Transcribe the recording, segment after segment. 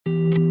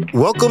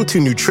Welcome to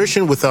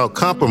Nutrition Without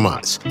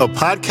Compromise, a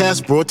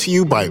podcast brought to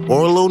you by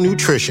Orlo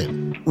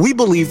Nutrition. We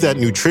believe that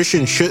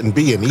nutrition shouldn't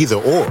be an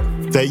either-or,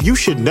 that you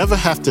should never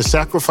have to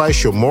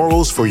sacrifice your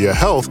morals for your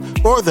health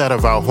or that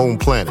of our home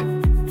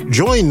planet.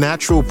 Join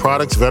natural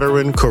products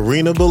veteran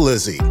Karina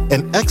Belizzi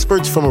and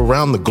experts from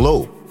around the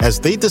globe as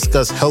they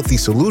discuss healthy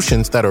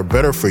solutions that are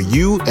better for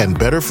you and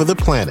better for the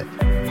planet.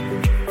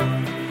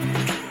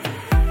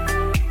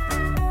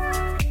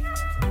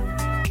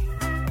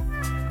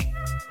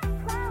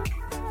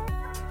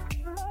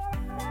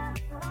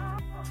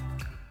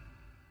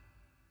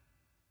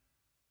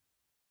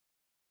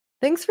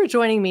 Thanks for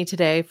joining me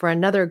today for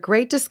another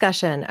great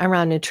discussion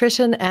around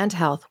nutrition and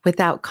health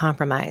without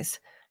compromise.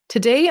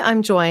 Today,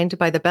 I'm joined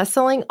by the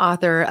best-selling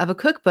author of a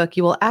cookbook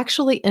you will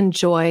actually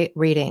enjoy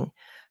reading.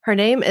 Her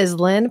name is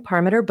Lynne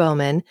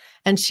Bowman,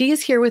 and she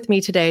is here with me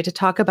today to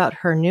talk about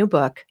her new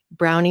book,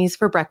 Brownies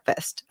for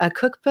Breakfast, a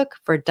cookbook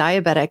for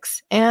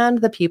diabetics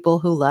and the people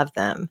who love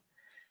them.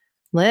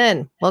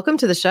 Lynne, welcome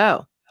to the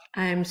show.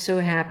 I'm so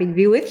happy to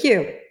be with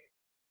you.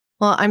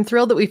 Well, I'm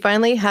thrilled that we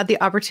finally had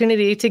the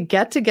opportunity to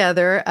get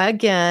together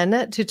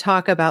again to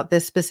talk about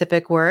this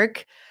specific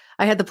work.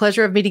 I had the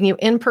pleasure of meeting you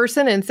in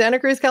person in Santa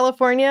Cruz,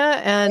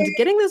 California, and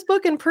getting this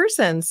book in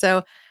person.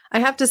 So I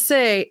have to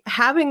say,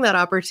 having that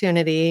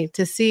opportunity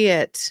to see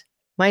it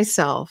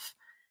myself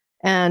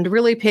and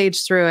really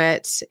page through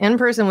it in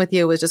person with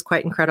you was just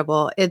quite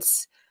incredible.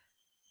 It's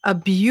a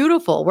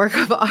beautiful work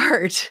of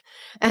art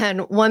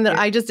and one that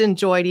I just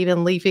enjoyed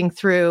even leafing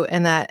through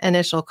in that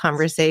initial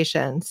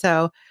conversation.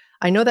 So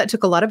I know that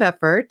took a lot of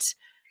effort,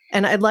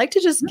 and I'd like to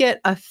just get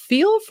a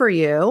feel for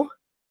you,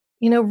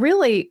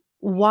 really,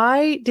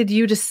 why did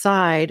you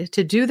decide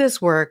to do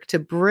this work, to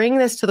bring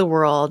this to the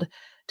world,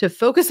 to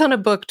focus on a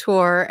book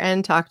tour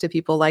and talk to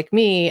people like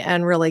me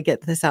and really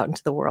get this out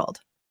into the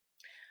world?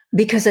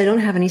 Because I don't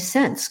have any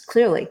sense,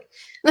 clearly.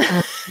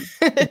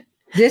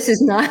 This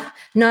is not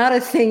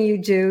a thing you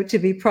do to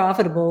be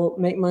profitable,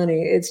 make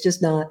money. It's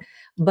just not.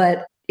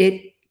 But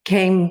it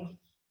came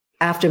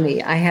after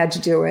me. I had to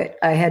do it.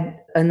 I had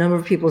a number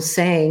of people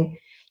saying,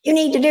 you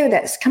need to do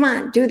this. Come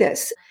on, do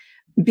this.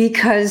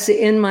 Because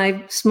in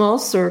my small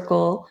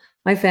circle,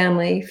 my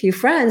family, a few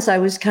friends, I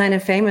was kind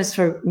of famous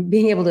for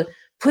being able to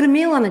put a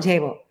meal on the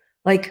table,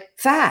 like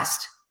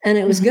fast. And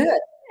it was good.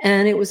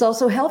 And it was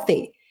also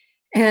healthy.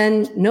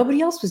 And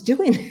nobody else was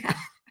doing that.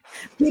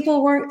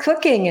 People weren't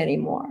cooking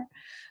anymore,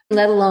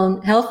 let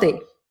alone healthy.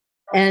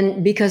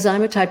 And because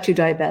I'm a type 2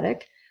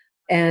 diabetic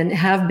and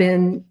have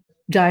been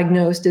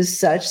diagnosed as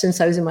such since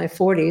I was in my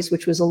 40s,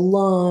 which was a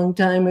long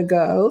time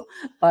ago,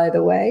 by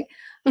the way.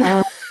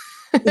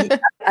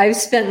 I've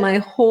spent my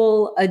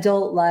whole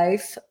adult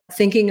life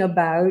thinking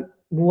about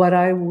what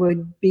I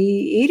would be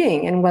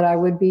eating and what I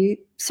would be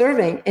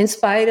serving, in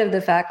spite of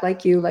the fact,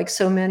 like you, like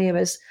so many of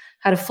us,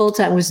 had a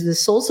full-time, was the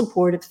sole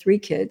support of 3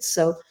 kids.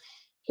 So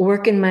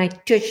working my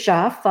tush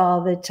off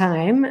all the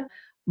time.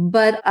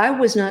 But I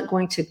was not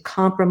going to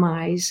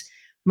compromise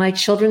my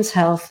children's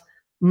health,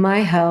 my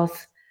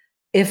health,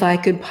 if I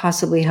could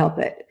possibly help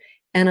it.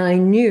 And I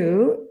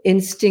knew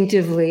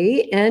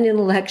instinctively and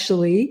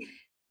intellectually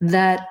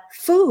that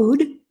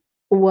food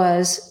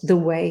was the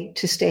way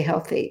to stay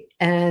healthy,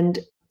 and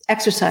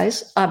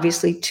exercise,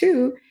 obviously,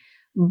 too.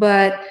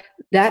 But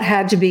that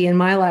had to be in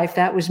my life.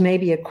 That was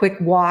maybe a quick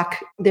walk.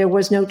 There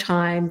was no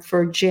time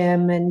for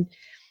gym and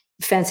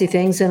fancy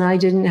things. And I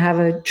didn't have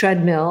a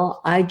treadmill.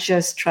 I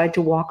just tried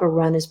to walk or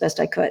run as best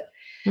I could.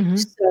 Mm-hmm.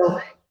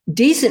 So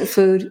decent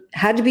food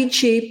had to be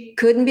cheap,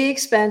 couldn't be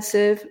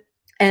expensive,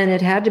 and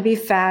it had to be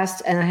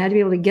fast, and I had to be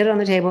able to get it on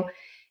the table.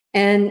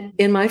 And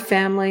in my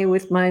family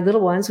with my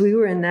little ones, we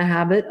were in the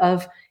habit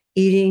of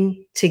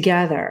eating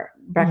together,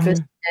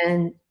 breakfast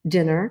and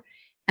dinner.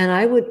 And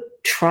I would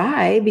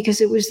try,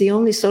 because it was the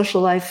only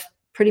social life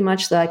pretty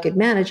much that I could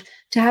manage,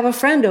 to have a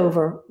friend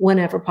over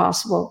whenever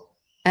possible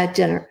at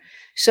dinner.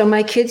 So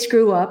my kids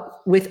grew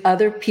up with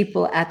other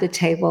people at the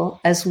table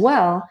as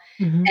well.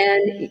 Mm-hmm.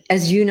 And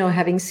as you know,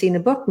 having seen the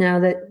book now,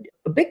 that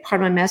a big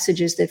part of my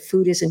message is that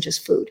food isn't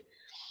just food.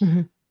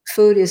 Mm-hmm.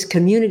 Food is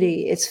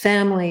community, it's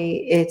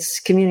family, it's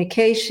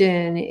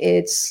communication,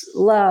 it's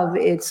love,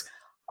 it's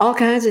all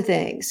kinds of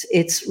things.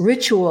 It's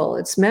ritual,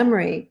 it's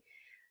memory.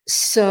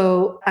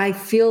 So I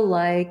feel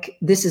like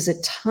this is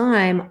a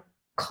time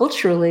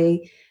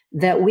culturally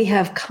that we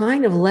have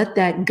kind of let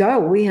that go.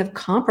 We have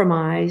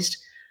compromised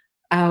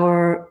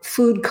our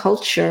food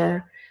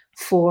culture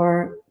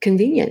for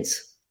convenience.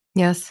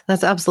 Yes,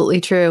 that's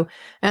absolutely true.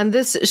 And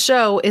this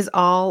show is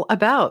all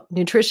about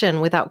nutrition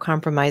without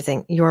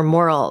compromising your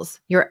morals,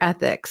 your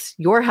ethics,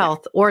 your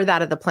health, or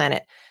that of the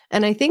planet.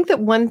 And I think that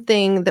one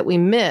thing that we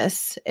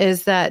miss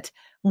is that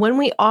when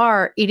we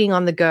are eating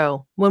on the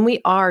go, when we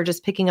are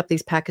just picking up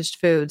these packaged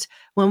foods,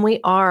 when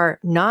we are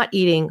not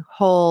eating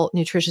whole,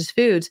 nutritious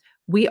foods,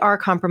 we are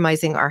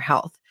compromising our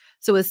health.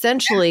 So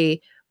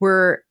essentially,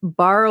 we're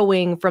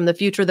borrowing from the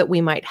future that we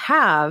might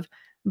have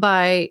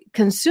by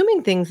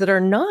consuming things that they're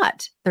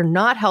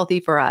not healthy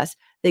for us.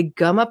 They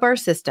gum up our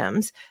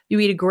systems. You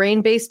eat a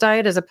grain-based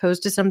diet as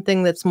opposed to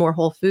something that's more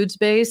whole foods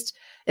based.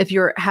 if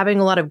you're having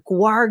a lot of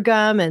guar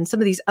gum and some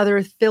of these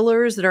other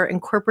fillers that are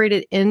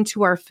incorporated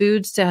into our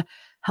foods to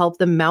help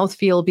the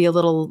mouthfeel be a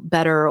little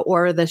better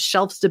or the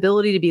shelf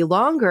stability to be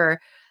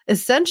longer,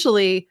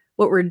 essentially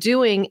what we're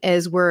doing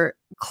is we're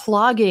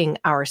clogging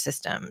our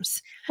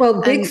systems.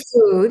 Well, Big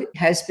Food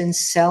has been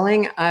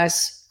selling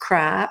us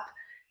crap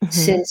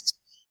since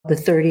the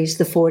 30s,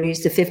 the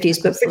 40s, the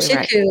 50s, but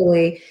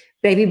particularly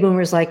baby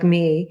boomers like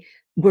me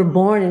were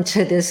born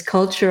into this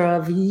culture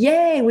of,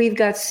 yay, we've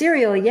got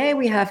cereal. Yay,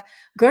 we have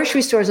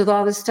grocery stores with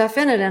all this stuff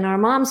in it. And our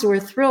moms were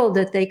thrilled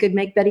that they could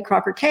make Betty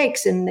Crocker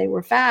cakes and they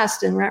were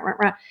fast and rah, rah,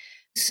 rah.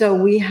 So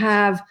we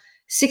have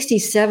 60,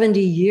 70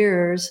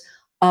 years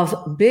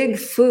of Big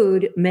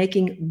Food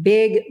making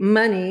big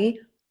money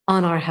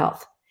on our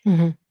health.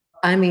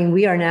 I mean,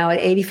 we are now at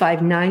 85,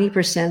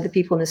 90% of the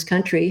people in this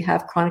country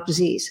have chronic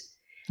disease.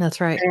 That's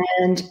right.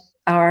 And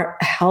our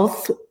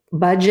health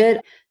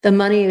budget, the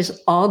money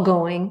is all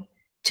going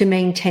to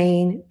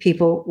maintain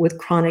people with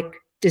chronic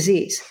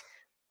disease,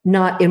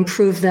 not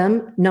improve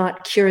them,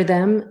 not cure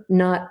them,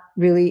 not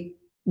really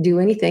do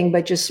anything,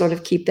 but just sort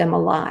of keep them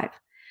alive.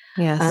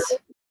 Yes.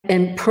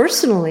 And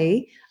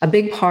personally, a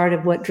big part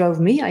of what drove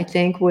me, I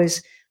think,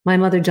 was my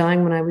mother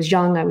dying when I was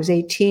young. I was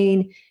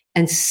 18,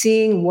 and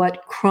seeing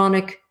what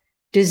chronic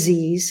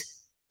disease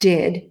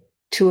did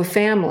to a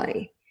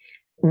family.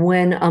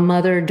 When a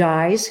mother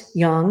dies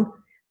young,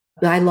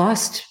 I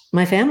lost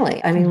my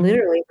family. I mean,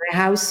 literally, my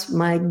house,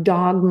 my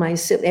dog,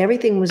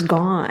 everything was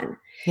gone.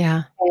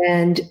 Yeah.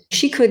 And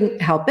she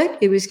couldn't help it.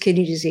 It was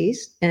kidney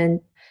disease.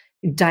 And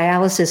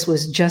dialysis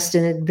was just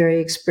in a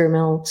very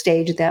experimental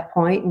stage at that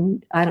point.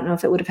 And I don't know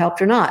if it would have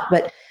helped or not.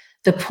 But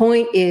the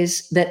point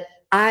is that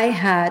I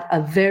had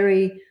a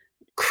very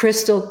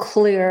crystal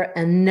clear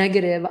and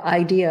negative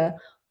idea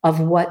of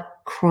what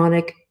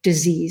chronic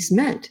disease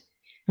meant.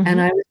 And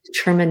I was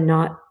determined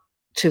not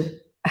to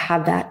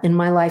have that in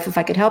my life if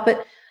I could help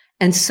it.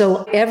 And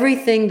so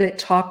everything that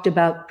talked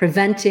about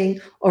preventing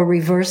or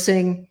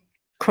reversing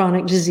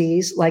chronic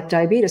disease like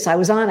diabetes, I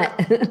was on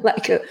it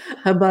like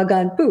a bug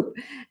on poop.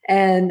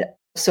 And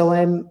so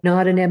I'm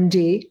not an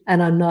MD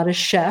and I'm not a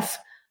chef.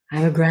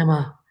 I'm a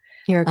grandma.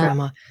 You're a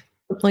grandma.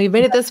 Well, you've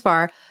made it this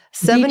far.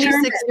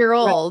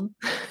 76-year-old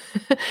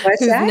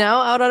who's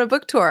now out on a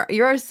book tour.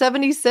 You're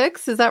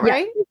 76, is that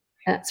right?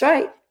 That's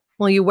right.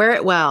 Well, you wear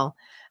it well.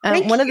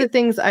 One of the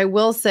things I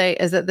will say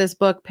is that this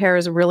book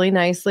pairs really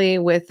nicely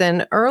with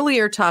an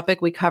earlier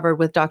topic we covered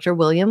with Dr.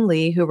 William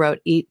Li, who wrote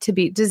Eat to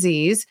Beat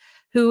Disease,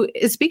 who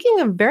is speaking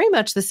of very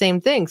much the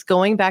same things,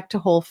 going back to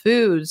whole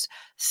foods,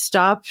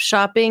 stop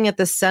shopping at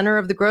the center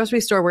of the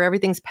grocery store where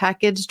everything's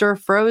packaged or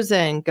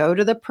frozen, go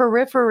to the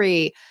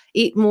periphery,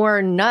 eat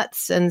more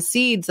nuts and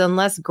seeds and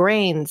less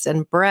grains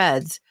and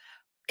breads.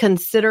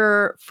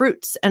 Consider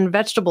fruits and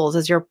vegetables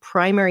as your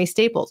primary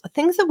staples,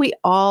 things that we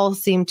all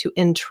seem to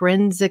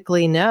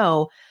intrinsically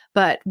know,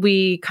 but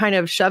we kind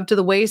of shove to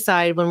the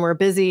wayside when we're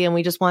busy and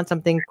we just want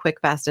something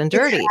quick, fast, and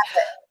dirty.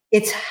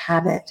 It's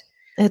habit.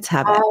 It's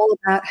habit. All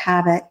about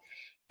habit.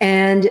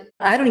 And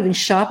I don't even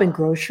shop in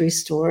grocery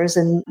stores,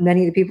 and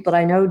many of the people that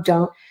I know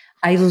don't.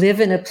 I live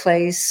in a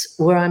place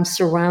where I'm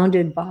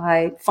surrounded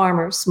by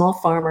farmers, small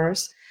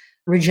farmers,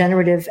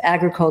 regenerative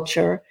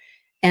agriculture.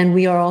 And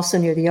we are also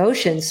near the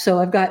ocean. So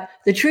I've got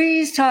the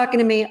trees talking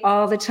to me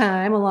all the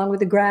time, along with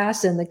the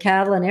grass and the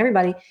cattle and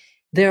everybody.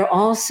 They're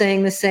all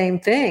saying the same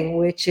thing,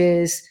 which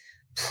is,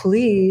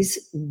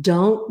 please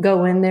don't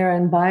go in there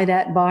and buy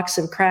that box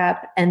of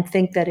crap and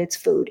think that it's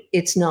food.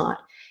 It's not.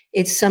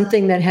 It's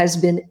something that has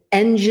been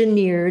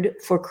engineered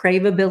for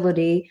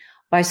craveability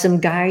by some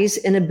guys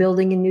in a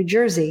building in New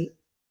Jersey.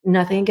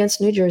 Nothing against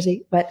New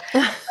Jersey, but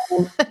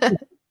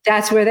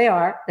that's where they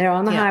are. They're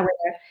on the highway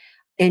there.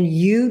 And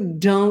you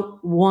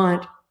don't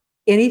want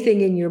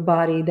anything in your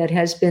body that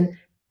has been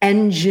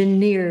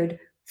engineered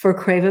for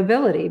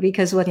craveability,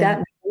 because what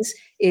that means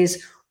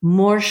is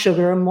more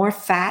sugar, more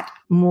fat,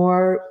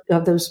 more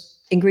of those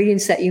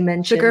ingredients that you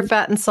mentioned. Sugar,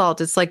 fat, and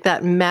salt. It's like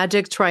that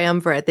magic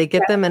triumvirate. They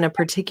get them in a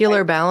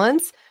particular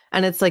balance,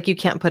 and it's like you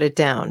can't put it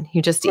down.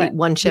 You just eat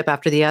one chip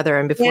after the other,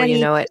 and before you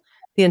know it,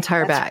 the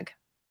entire bag.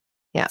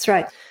 Yeah, that's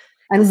right.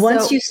 And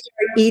once you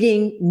start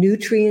eating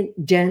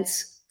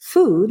nutrient-dense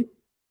food,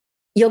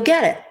 you'll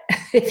get it.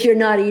 If you're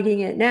not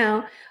eating it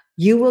now,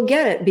 you will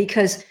get it,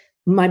 because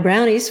my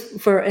brownies,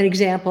 for an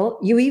example,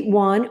 you eat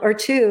one or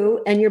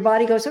two and your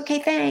body goes, okay,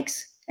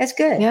 thanks. That's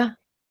good. Yeah.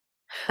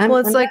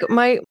 It's like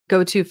my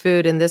go-to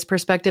food in this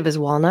perspective is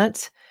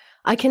walnuts.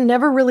 I can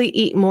never really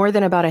eat more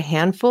than about a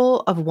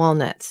handful of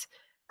walnuts.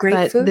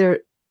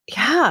 Grapefruit?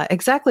 Yeah,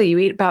 exactly. You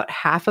eat about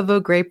half of a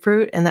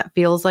grapefruit and that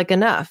feels like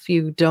enough.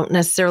 You don't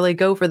necessarily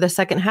go for the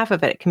second half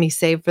of it. It can be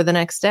saved for the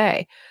next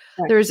day.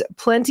 Right. There's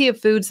plenty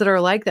of foods that are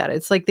like that.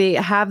 It's like they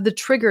have the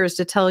triggers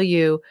to tell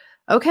you,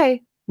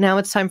 okay, now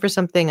it's time for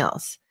something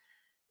else.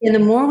 And the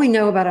more we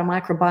know about our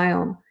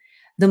microbiome,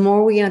 the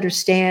more we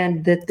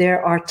understand that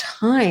there are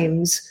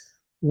times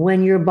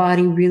when your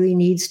body really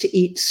needs to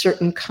eat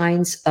certain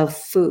kinds of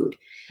food,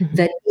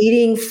 that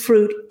eating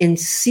fruit in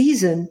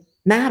season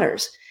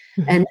matters.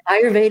 And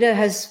Ayurveda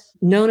has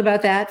known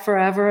about that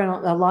forever.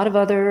 And a lot of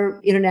other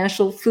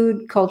international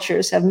food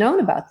cultures have known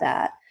about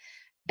that.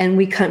 And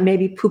we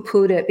maybe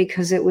poo-pooed it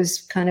because it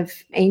was kind of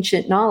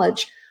ancient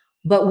knowledge.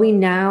 But we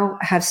now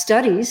have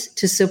studies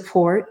to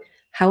support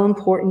how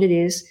important it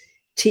is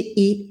to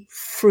eat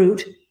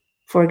fruit,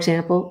 for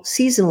example,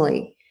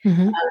 seasonally.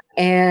 Mm-hmm.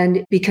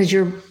 And because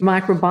your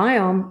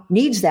microbiome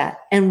needs that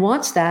and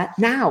wants that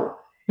now.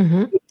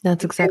 Mm-hmm.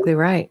 That's exactly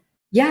right.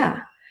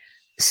 Yeah.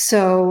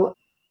 So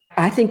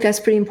I think that's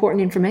pretty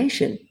important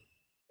information.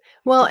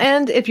 Well,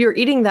 and if you're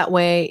eating that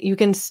way, you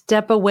can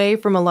step away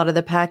from a lot of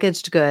the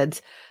packaged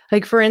goods.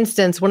 Like, for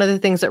instance, one of the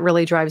things that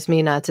really drives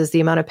me nuts is the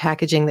amount of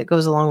packaging that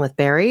goes along with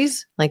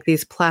berries, like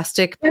these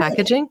plastic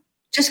packaging.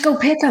 Just go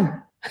pick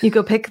them. You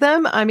go pick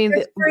them. I mean,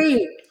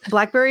 free.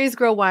 Blackberries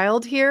grow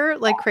wild here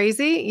like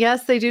crazy.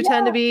 Yes, they do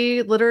tend to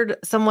be littered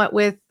somewhat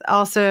with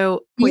also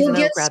poison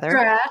You'll oak, get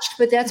scratched,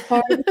 but that's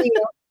part of the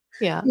deal.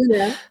 Yeah. You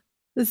know?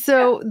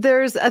 So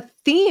there's a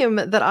theme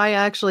that I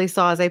actually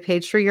saw as I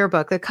paged through your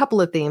book, a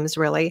couple of themes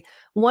really.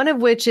 One of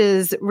which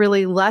is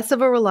really less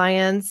of a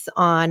reliance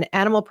on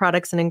animal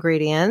products and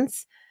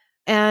ingredients.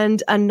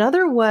 And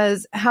another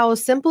was how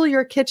simple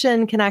your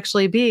kitchen can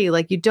actually be.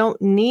 Like, you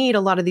don't need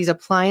a lot of these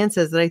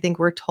appliances that I think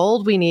we're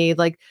told we need,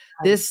 like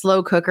this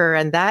slow cooker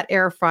and that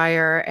air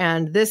fryer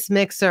and this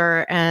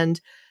mixer and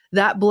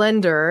that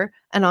blender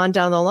and on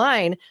down the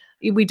line.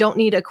 We don't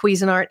need a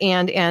Cuisinart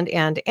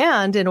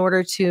and in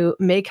order to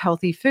make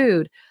healthy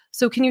food.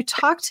 So can you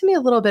talk to me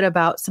a little bit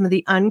about some of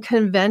the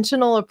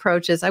unconventional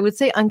approaches, I would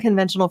say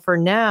unconventional for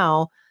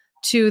now,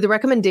 to the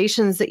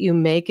recommendations that you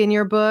make in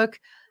your book,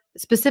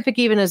 specific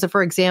even as,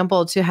 for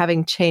example, to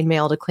having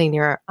chainmail to clean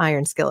your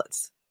iron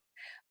skillets?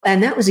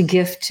 And that was a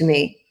gift to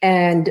me.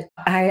 And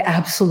I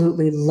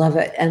absolutely love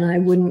it. And I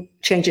wouldn't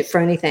change it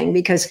for anything,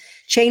 because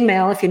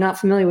chainmail, if you're not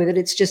familiar with it,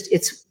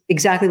 it's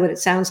exactly what it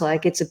sounds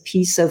like. It's a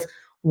piece of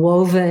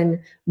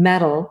woven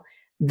metal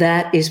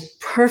that is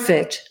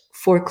perfect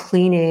for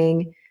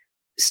cleaning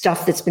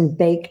stuff that's been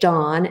baked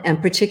on, and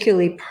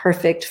particularly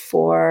perfect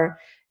for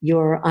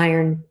your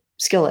iron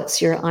skillets,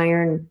 your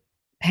iron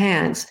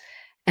pans,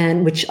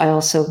 and which I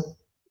also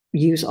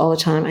use all the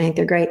time. I think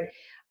they're great.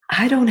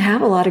 I don't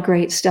have a lot of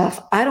great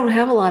stuff. I don't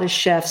have a lot of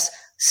chef's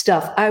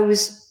stuff. I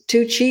was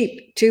too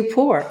cheap, too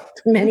poor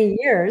many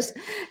years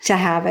to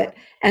have it.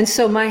 And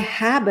so my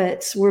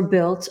habits were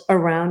built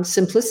around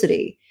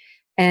simplicity.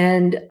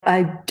 And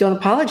I don't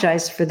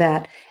apologize for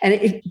that. And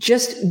it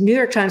just, New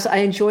York Times, I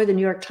enjoy the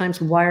New York Times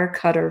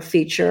Wirecutter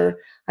feature.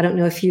 I don't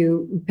know if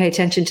you pay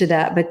attention to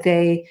that, but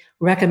they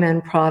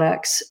recommend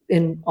products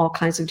in all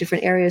kinds of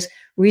different areas.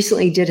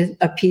 Recently did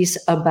a piece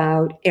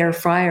about air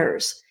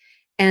fryers.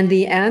 And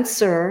the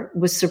answer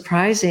was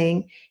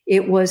surprising.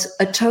 It was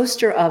a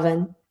toaster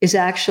oven is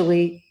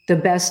actually the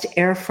best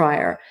air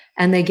fryer.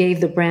 And they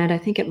gave the brand, I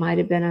think it might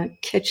have been a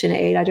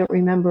KitchenAid. I don't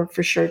remember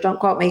for sure. Don't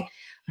quote me.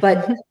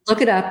 But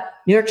look it up.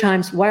 New York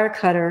Times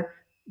Wirecutter,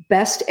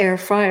 best air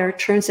fryer,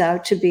 turns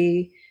out to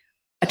be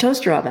a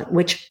toaster oven,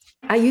 which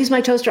I use my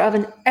toaster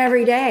oven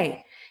every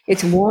day.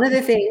 It's one of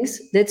the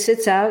things that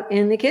sits out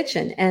in the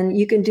kitchen, and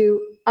you can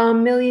do a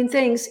million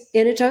things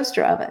in a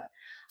toaster oven.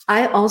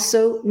 I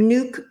also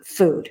nuke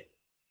food.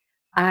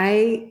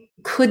 I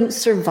couldn't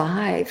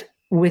survive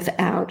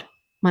without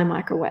my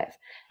microwave.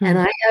 Mm-hmm. And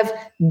I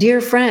have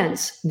dear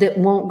friends that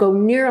won't go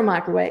near a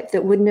microwave,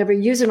 that would never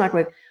use a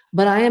microwave.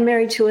 But I am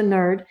married to a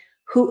nerd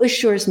who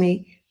assures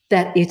me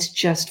that it's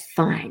just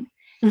fine.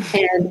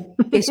 And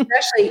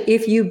especially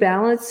if you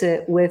balance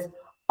it with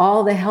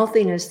all the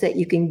healthiness that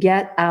you can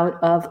get out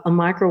of a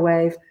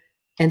microwave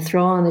and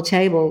throw on the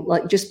table,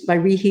 like just by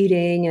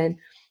reheating and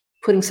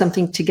putting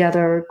something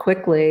together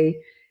quickly,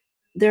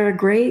 they're a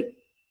great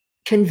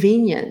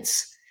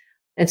convenience.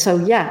 And so,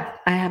 yeah,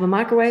 I have a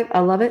microwave.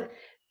 I love it.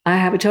 I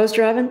have a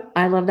toaster oven.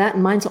 I love that.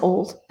 And mine's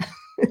old.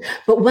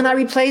 But when I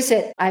replace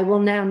it, I will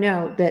now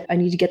know that I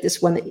need to get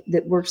this one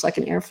that works like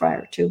an air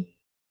fryer too.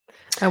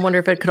 I wonder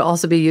if it could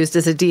also be used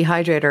as a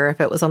dehydrator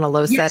if it was on a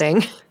low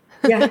setting.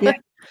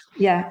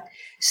 Yeah.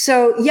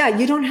 So, yeah,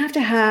 you don't have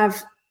to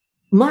have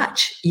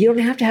much. You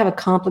don't have to have a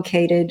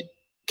complicated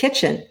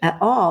kitchen at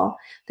all.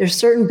 There's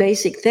certain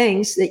basic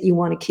things that you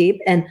want to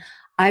keep. And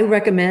I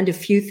recommend a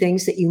few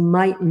things that you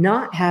might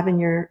not have in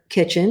your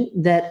kitchen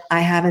that I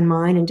have in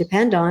mine and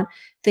depend on.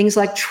 Things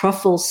like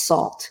truffle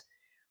salt,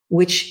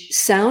 which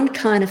sound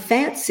kind of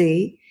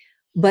fancy,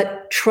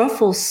 but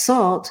truffle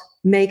salt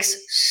makes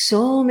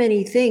so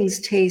many things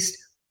taste,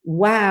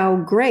 wow,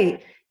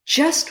 great,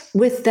 just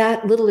with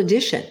that little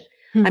addition.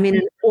 Mm-hmm. I mean,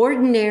 an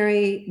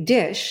ordinary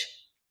dish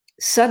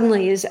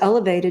suddenly is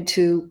elevated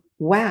to,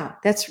 wow,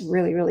 that's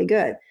really, really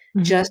good.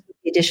 Mm-hmm. Just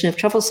the addition of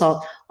truffle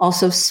salt.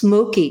 Also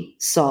smoky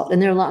salt.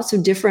 And there are lots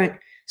of different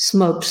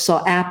smoked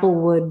salt,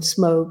 applewood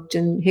smoked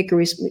and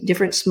hickory,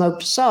 different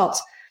smoked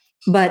salts.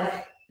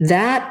 But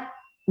that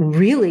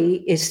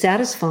really is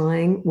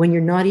satisfying when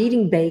you're not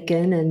eating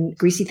bacon and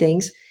greasy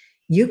things.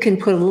 You can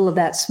put a little of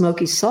that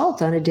smoky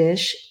salt on a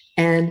dish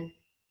and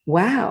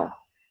wow,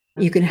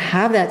 you can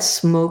have that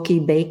smoky,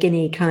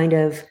 bacony kind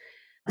of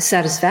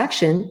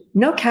satisfaction.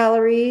 No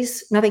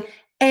calories, nothing.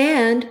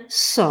 And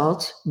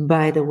salt,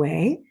 by the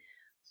way,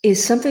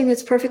 is something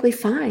that's perfectly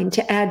fine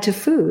to add to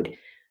food.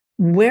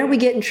 Where we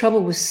get in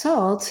trouble with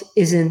salt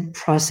is in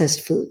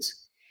processed foods.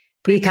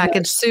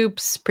 Prepackaged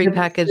soups,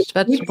 prepackaged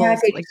vegetables,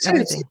 Prepackaged like soups,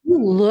 everything. if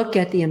you look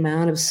at the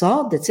amount of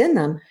salt that's in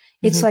them,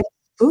 it's like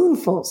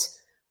spoonfuls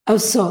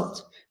of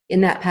salt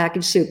in that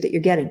packaged soup that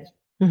you're getting.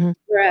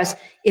 Whereas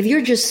if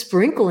you're just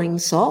sprinkling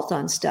salt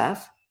on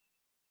stuff,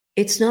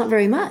 it's not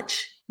very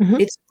much.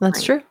 It's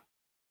That's fine. true.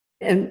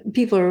 And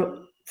people are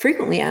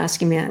frequently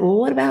asking me, well,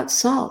 what about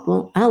salt?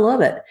 Well, I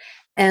love it.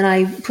 And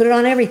I put it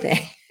on everything.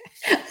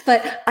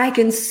 But I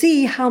can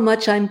see how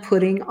much I'm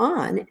putting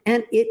on,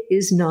 and it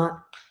is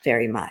not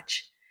very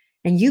much.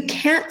 And you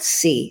can't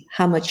see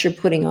how much you're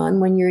putting on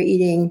when you're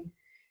eating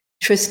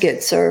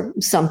Triscuits or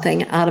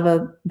something out of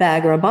a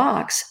bag or a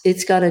box.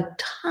 It's got a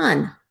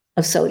ton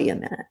of sodium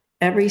in it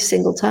every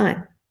single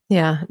time.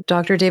 Yeah.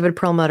 Dr. David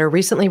Perlmutter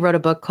recently wrote a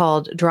book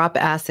called Drop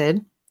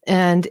Acid.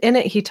 And in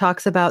it, he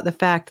talks about the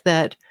fact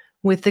that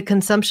with the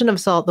consumption of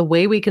salt, the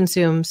way we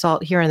consume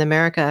salt here in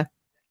America,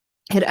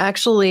 it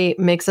actually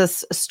makes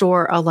us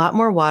store a lot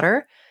more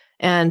water,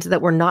 and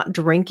that we're not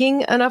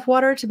drinking enough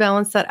water to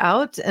balance that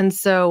out. And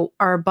so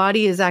our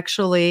body is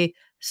actually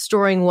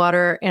storing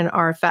water in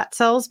our fat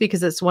cells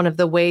because it's one of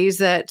the ways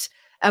that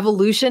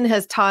evolution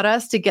has taught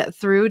us to get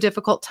through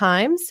difficult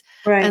times.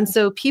 Right. And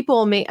so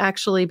people may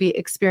actually be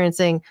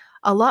experiencing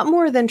a lot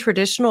more than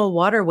traditional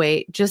water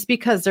weight just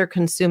because they're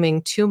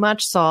consuming too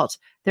much salt.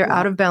 They're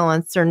out of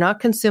balance. They're not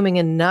consuming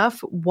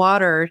enough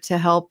water to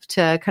help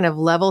to kind of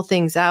level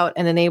things out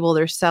and enable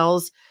their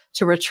cells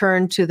to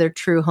return to their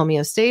true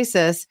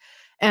homeostasis.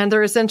 And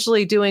they're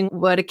essentially doing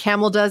what a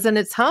camel does in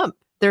its hump.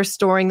 They're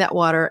storing that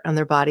water on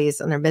their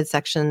bodies and their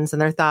midsections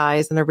and their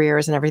thighs and their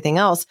rears and everything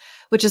else,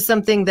 which is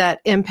something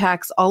that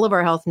impacts all of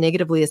our health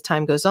negatively as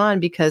time goes on,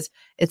 because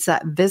it's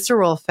that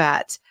visceral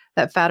fat,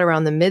 that fat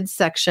around the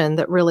midsection,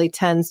 that really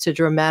tends to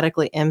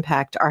dramatically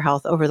impact our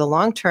health over the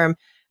long term,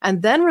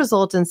 and then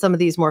result in some of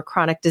these more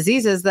chronic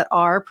diseases that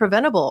are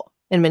preventable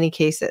in many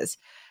cases.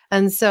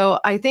 And so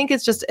I think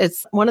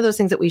it's one of those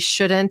things that we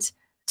shouldn't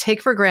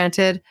take for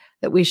granted,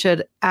 that we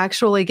should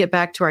actually get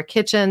back to our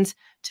kitchens,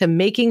 to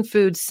making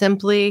food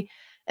simply.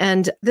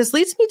 And this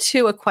leads me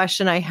to a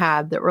question I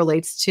had that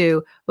relates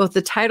to both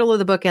the title of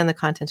the book and the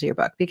content of your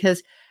book,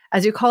 because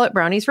as you call it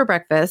Brownies for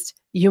Breakfast,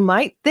 you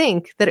might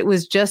think that it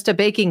was just a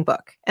baking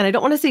book. And I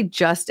don't want to say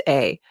just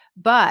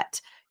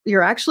but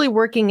you're actually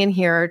working in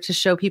here to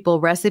show people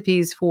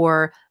recipes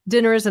for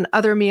dinners and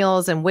other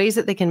meals and ways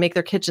that they can make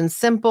their kitchen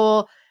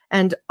simple,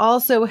 and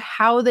also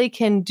how they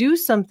can do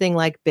something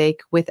like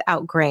bake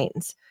without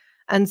grains.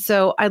 And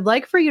so I'd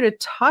like for you to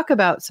talk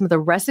about some of the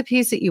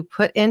recipes that you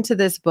put into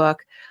this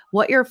book,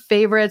 what your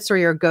favorites or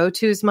your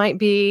go-tos might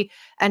be,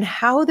 and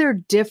how they're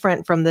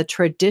different from the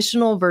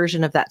traditional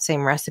version of that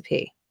same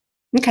recipe.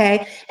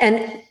 Okay.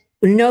 And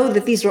know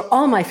that these are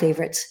all my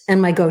favorites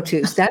and my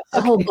go-tos. That's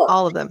the whole book.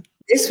 All of them.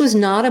 This was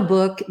not a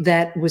book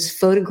that was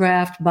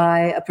photographed by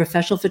a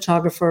professional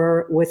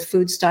photographer with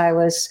food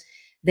stylists.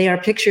 They are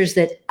pictures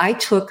that I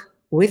took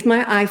with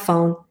my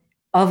iPhone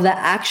of the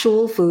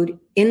actual food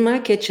in my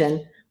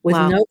kitchen with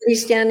nobody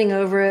standing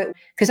over it.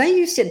 Because I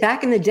used it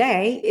back in the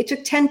day, it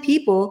took 10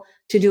 people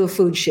to do a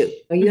food shoot.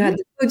 You had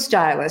the food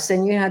stylists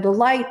and you had the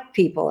light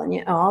people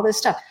and all this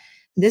stuff.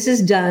 This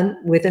is done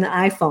with an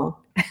iPhone.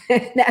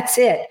 That's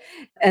it.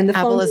 And the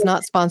Apple is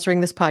not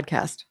sponsoring this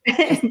podcast,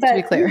 just to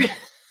be clear.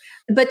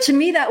 But to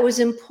me, that was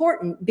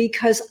important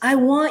because I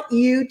want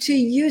you to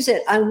use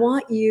it. I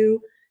want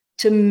you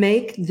to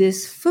make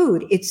this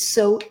food. It's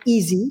so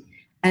easy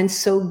and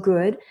so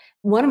good.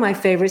 One of my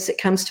favorites that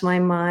comes to my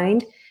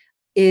mind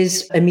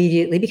is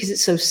immediately, because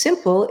it's so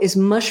simple, is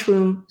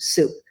mushroom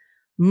soup.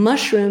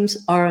 Mushrooms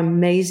are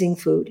amazing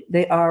food.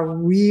 They are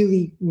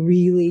really,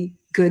 really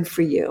good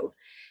for you.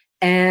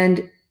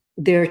 And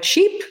they're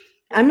cheap.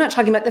 I'm not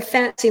talking about the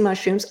fancy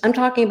mushrooms. I'm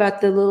talking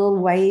about the little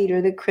white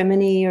or the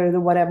criminy or the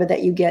whatever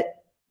that you get,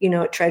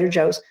 at Trader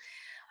Joe's,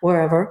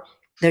 wherever.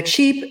 They're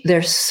cheap.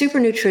 They're super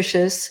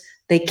nutritious.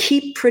 They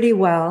keep pretty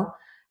well.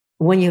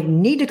 When you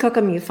need to cook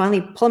them, you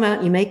finally pull them out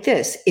and you make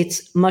this.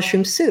 It's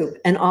mushroom soup.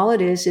 And all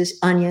it is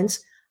onions.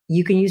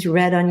 You can use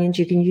red onions.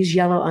 You can use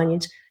yellow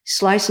onions.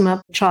 Slice them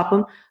up, chop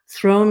them,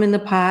 throw them in the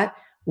pot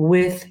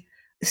with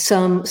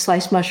some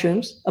sliced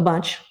mushrooms, a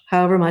bunch,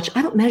 however much.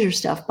 I don't measure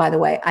stuff, by the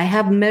way. I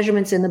have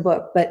measurements in the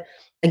book, but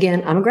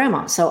again, I'm a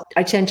grandma. So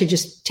I tend to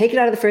just take it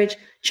out of the fridge,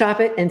 chop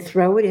it, and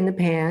throw it in the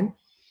pan.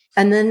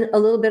 And then a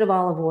little bit of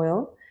olive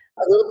oil,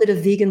 a little bit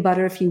of vegan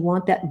butter. If you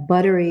want that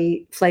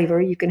buttery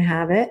flavor, you can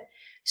have it.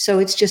 So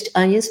it's just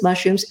onions,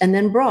 mushrooms, and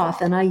then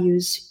broth. And I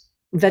use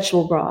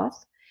vegetable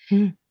broth.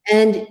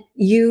 And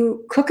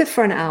you cook it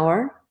for an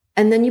hour,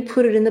 and then you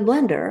put it in the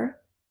blender,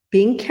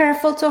 being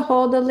careful to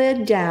hold the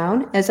lid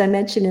down, as I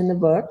mentioned in the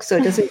book, so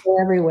it doesn't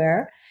go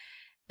everywhere.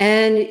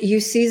 And you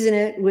season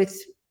it with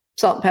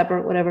salt,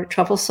 pepper, whatever,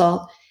 truffle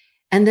salt.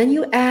 And then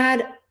you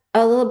add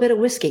a little bit of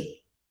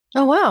whiskey.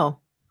 Oh, wow.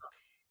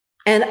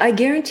 And I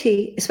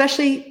guarantee,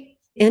 especially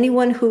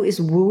anyone who is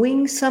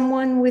wooing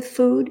someone with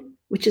food,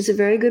 which is a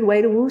very good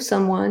way to woo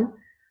someone,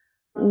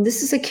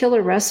 This is a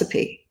killer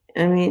recipe.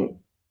 I mean,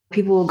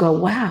 people will go,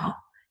 wow,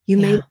 you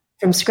made it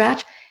from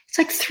scratch. It's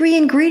like 3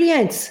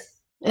 ingredients.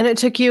 And it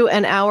took you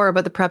an hour,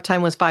 but the prep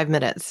time was 5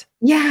 minutes.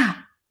 Yeah.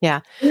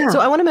 Yeah. Yeah. So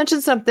I want to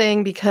mention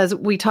something because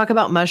we talk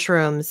about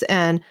mushrooms,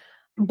 and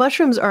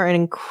mushrooms are an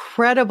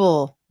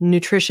incredible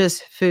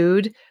nutritious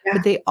food,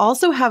 but they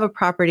also have a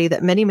property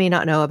that many may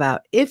not know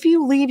about. If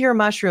you leave your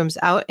mushrooms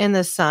out in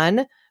the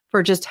sun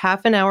for just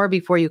half an hour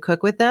before you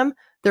cook with them,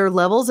 their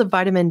levels of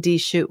vitamin D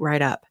shoot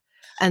right up.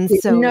 And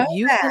so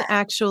you can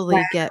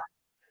actually get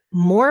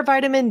more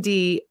vitamin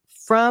D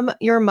from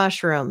your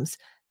mushrooms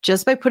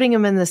just by putting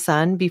them in the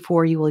sun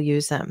before you will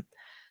use them.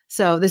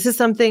 So this is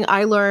something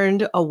I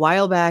learned a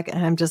while back,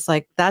 and I'm just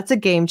like, that's a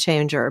game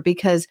changer,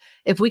 because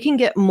if we can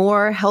get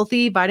more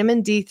healthy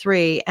vitamin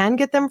D3 and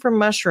get them from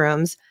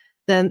mushrooms,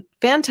 then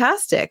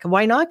fantastic.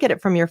 Why not get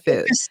it from your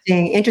food?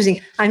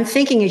 Interesting. I'm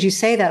thinking as you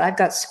say that, I've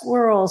got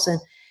squirrels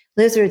and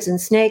lizards and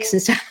snakes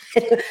and stuff.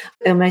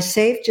 Am I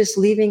safe just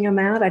leaving them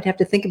out? I'd have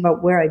to think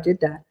about where I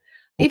did that.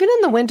 Even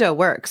in the window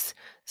works.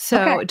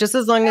 So just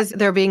as long as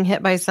they're being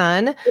hit by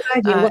sun,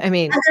 I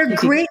mean, they're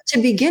great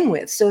to begin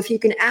with. So if you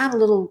can add a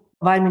little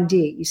vitamin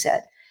D, you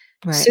said,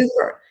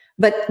 super.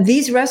 But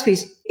these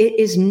recipes, it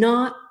is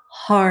not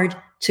hard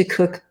to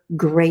cook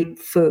great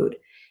food.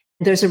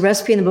 There's a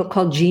recipe in the book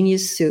called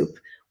Genius Soup,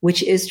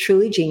 which is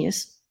truly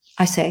genius.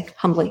 I say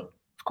humbly,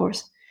 of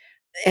course.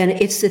 And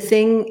it's the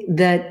thing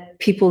that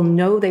people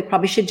know they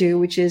probably should do,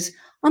 which is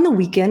on the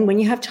weekend, when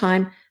you have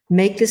time,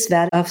 make this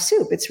vat of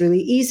soup. It's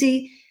really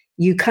easy.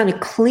 You kind of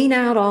clean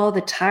out all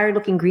the tired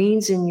looking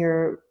greens in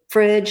your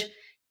fridge,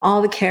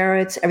 all the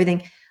carrots,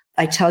 everything.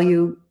 I tell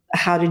you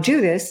how to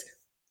do this.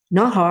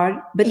 Not hard,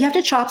 but you have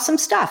to chop some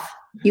stuff.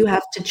 You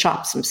have to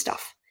chop some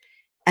stuff.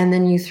 And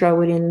then you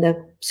throw it in the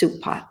soup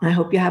pot. And I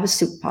hope you have a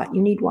soup pot.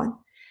 You need one.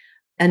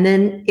 And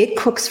then it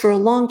cooks for a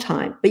long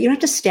time, but you don't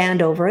have to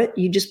stand over it.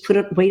 You just put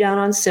it way down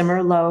on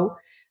simmer, low,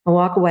 and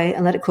walk away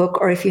and let it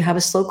cook. Or if you have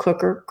a slow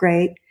cooker,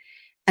 great.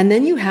 And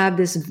then you have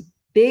this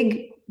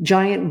big,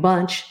 giant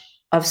bunch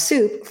of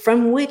soup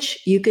from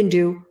which you can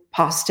do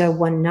pasta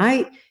one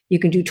night. You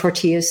can do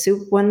tortilla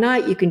soup one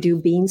night. You can do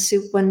bean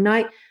soup one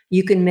night.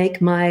 You can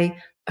make my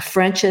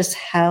French as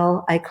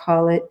hell, I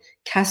call it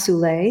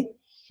cassoulet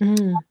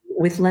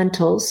with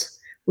lentils,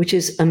 which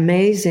is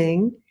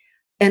amazing.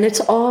 And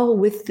it's all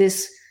with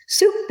this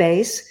soup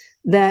base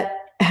that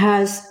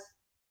has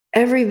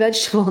every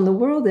vegetable in the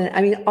world in it.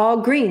 I mean,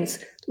 all greens,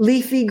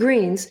 leafy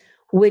greens,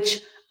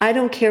 which I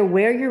don't care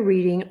where you're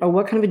reading or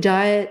what kind of a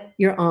diet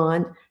you're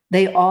on,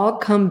 they all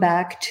come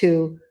back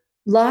to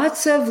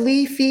lots of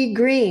leafy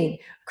green,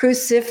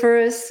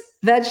 cruciferous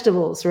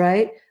vegetables,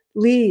 right?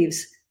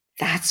 Leaves.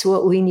 That's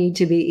what we need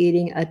to be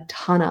eating a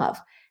ton of.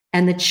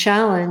 And the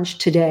challenge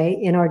today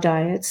in our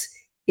diets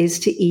is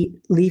to eat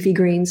leafy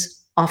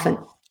greens often.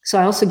 So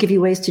I also give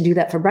you ways to do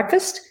that for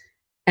breakfast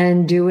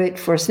and do it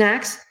for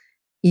snacks.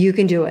 You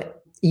can do it.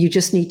 You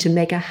just need to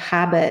make a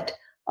habit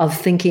of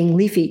thinking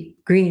leafy,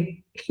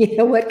 green. You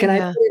know, what can I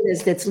put in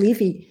this that's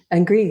leafy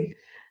and green?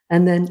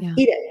 And then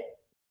eat it.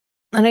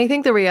 And I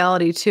think the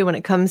reality too, when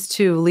it comes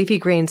to leafy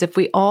greens, if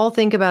we all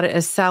think about it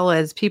as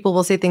salads, people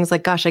will say things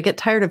like, gosh, I get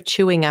tired of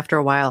chewing after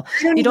a while.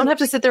 You don't have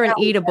to sit there and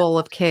eat a bowl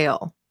of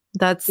kale.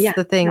 That's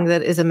the thing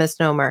that is a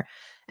misnomer.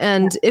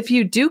 And if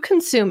you do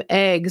consume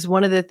eggs,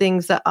 one of the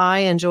things that I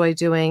enjoy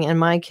doing in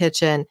my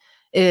kitchen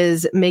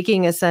is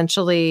making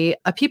essentially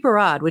a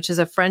piperade, which is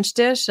a French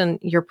dish. And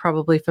you're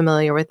probably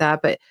familiar with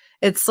that, but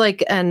it's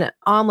like an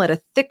omelet,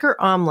 a thicker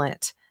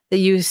omelet that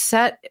you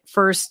set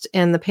first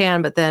in the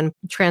pan, but then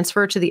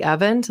transfer to the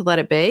oven to let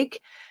it bake.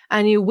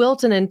 And you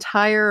wilt an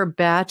entire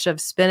batch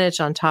of spinach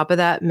on top of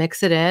that,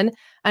 mix it in,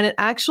 and it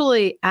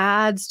actually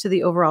adds to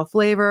the overall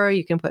flavor.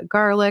 You can put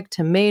garlic,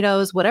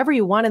 tomatoes, whatever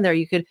you want in there.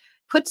 You could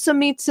put some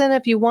meats in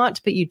if you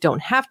want, but you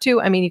don't have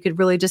to. I mean, you could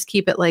really just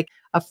keep it like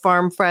a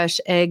farm fresh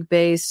egg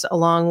base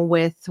along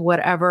with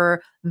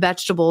whatever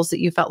vegetables that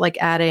you felt like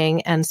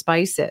adding and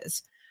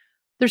spices.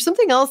 There's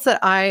something else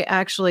that I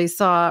actually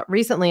saw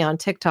recently on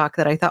TikTok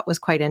that I thought was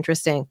quite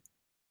interesting.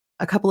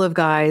 A couple of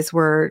guys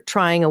were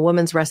trying a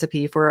woman's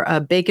recipe for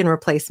a bacon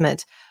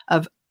replacement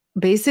of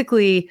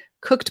basically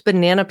cooked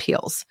banana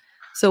peels.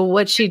 So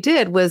what she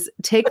did was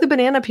take the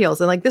banana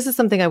peels, and like, this is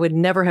something I would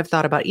never have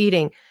thought about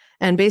eating,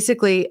 and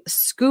basically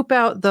scoop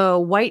out the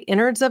white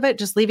innards of it,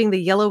 just leaving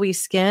the yellowy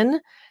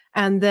skin,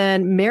 and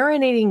then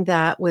marinating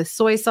that with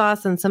soy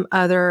sauce and some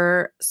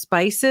other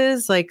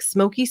spices, like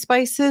smoky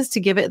spices, to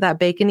give it that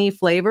bacony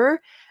flavor,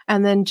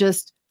 and then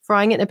just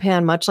frying it in a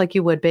pan, much like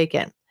you would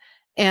bacon.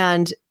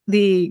 And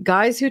the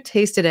guys who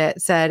tasted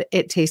it said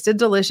it tasted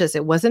delicious.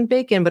 It wasn't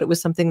bacon, but it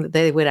was something that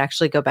they would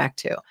actually go back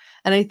to.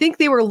 And I think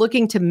they were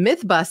looking to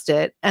myth bust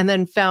it and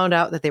then found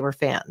out that they were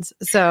fans.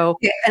 So,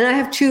 and I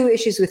have two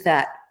issues with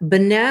that.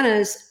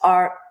 Bananas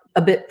are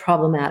a bit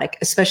problematic,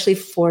 especially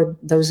for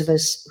those of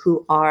us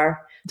who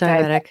are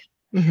diabetic.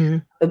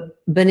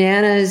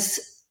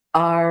 Bananas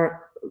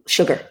are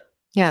sugar.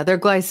 Yeah, their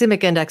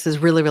glycemic index is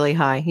really, really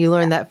high. You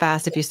learn that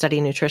fast if you study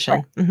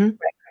nutrition. Right.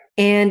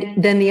 And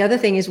then the other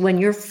thing is when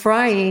you're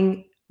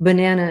frying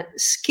banana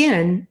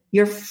skin,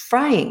 you're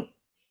frying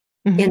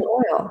in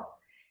oil.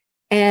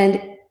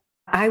 And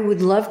I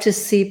would love to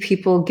see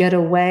people get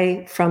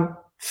away from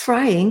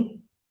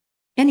frying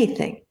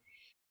anything.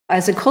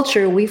 As a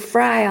culture, we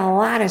fry a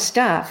lot of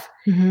stuff.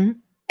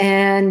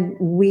 And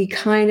we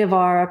kind of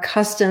are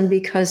accustomed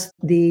because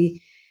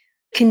the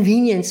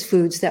convenience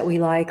foods that we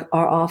like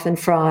are often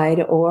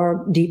fried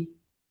or deep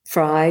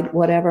fried,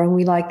 whatever. And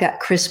we like that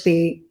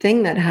crispy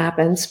thing that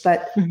happens.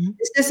 But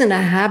this isn't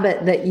a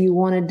habit that you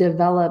want to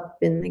develop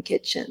in the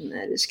kitchen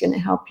that is going to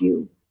help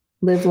you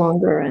live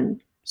longer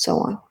and so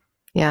on.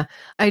 Yeah,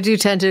 I do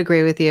tend to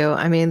agree with you.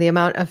 I mean, the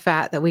amount of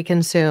fat that we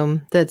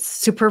consume that's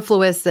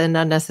superfluous and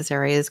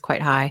unnecessary is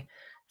quite high.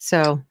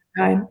 So,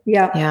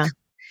 yeah.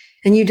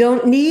 And you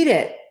don't need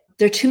it.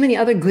 There are too many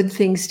other good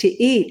things to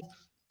eat.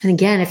 And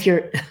again, if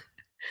you're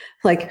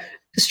like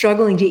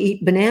struggling to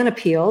eat banana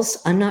peels,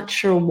 I'm not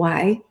sure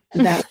why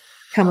that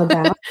come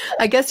about.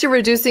 I guess you're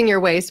reducing your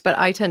waste, but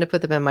I tend to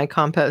put them in my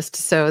compost,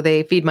 so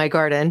they feed my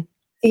garden.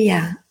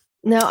 Yeah.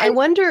 Now, I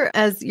wonder,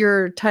 as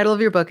your title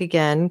of your book,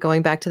 again,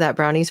 going back to that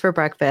brownies for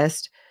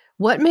breakfast,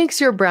 what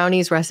makes your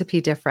brownies recipe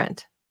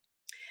different?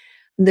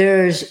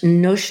 There's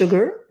no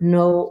sugar,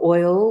 no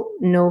oil,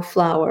 no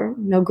flour,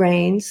 no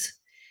grains.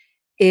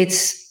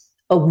 It's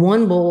a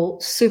one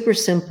bowl, super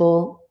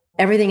simple.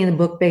 Everything in the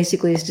book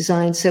basically is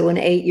designed so an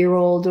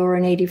 8-year-old or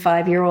an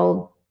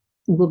 85-year-old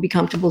will be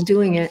comfortable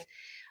doing it.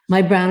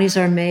 My brownies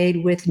are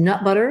made with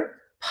nut butter,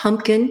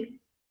 pumpkin,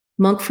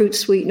 monk fruit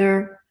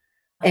sweetener,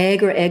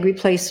 egg or egg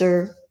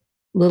replacer,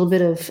 a little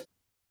bit of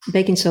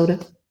baking soda.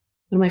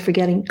 What am I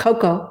forgetting?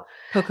 Cocoa.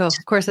 Cocoa,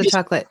 of course, the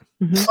chocolate.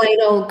 Plain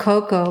old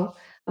cocoa,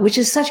 which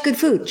is such good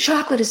food.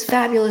 Chocolate is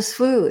fabulous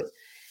food.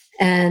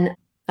 And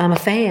I'm a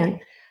fan.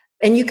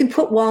 And you can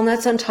put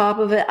walnuts on top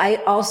of it. I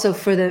also,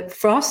 for the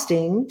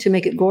frosting, to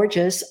make it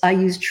gorgeous, I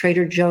use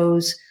Trader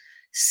Joe's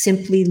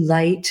Simply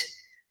Light,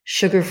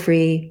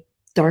 sugar-free,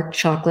 dark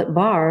chocolate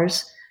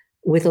bars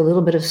with a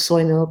little bit of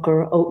soy milk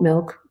or oat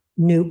milk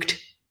nuked.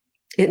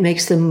 It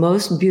makes the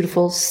most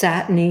beautiful,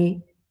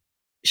 satiny,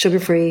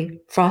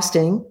 sugar-free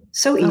frosting.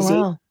 So easy.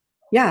 Oh, wow.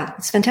 Yeah,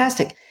 it's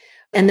fantastic.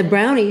 And the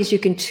brownies, you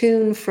can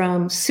tune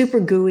from super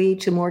gooey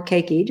to more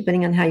cakey,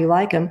 depending on how you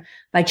like them,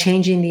 by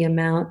changing the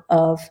amount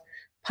of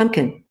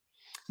pumpkin.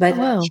 But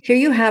here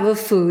you have a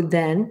food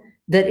then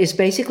that is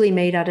basically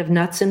made out of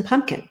nuts and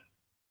pumpkin.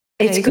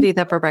 Yeah, you could eat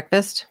that for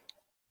breakfast.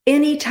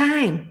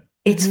 Anytime.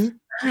 It's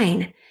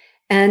fine.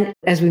 And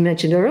as we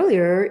mentioned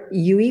earlier,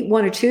 you eat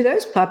one or two of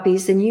those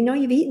puppies, and you know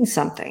you've eaten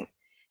something.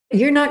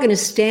 You're not going to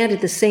stand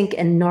at the sink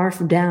and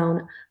narf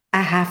down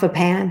a half a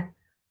pan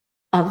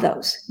of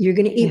those. You're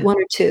going to eat one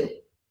or two,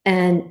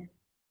 and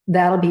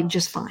that'll be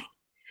just fine.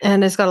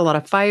 And it's got a lot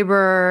of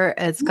fiber.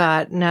 It's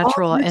got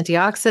natural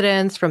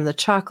antioxidants from the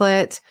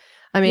chocolate.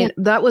 I mean,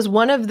 that was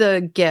one of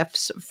the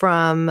gifts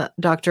from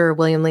Dr.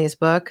 William Lee's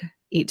book,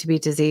 Eat to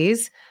Beat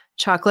Disease.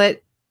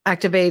 Chocolate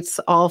activates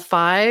all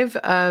 5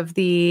 of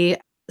the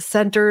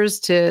centers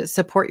to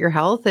support your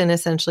health and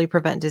essentially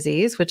prevent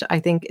disease, which I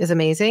think is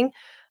amazing.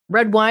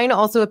 Red wine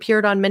also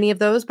appeared on many of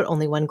those, but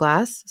only 1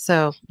 glass.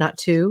 So not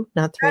 2,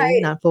 not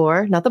 3, not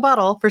 4, not the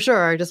bottle for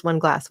sure, just 1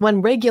 glass,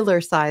 1 regular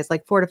size,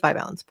 like 4 to 5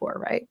 ounce pour,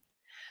 right?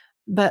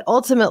 But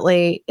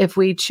ultimately, if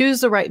we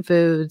choose the right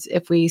foods,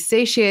 if we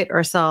satiate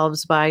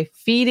ourselves by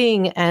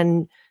feeding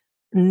and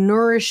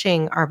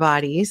nourishing our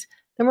bodies,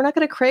 then we're not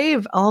going to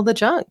crave all the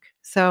junk.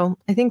 So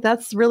I think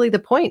that's really the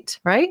point,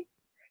 right?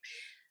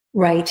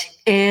 Right.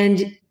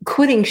 And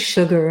quitting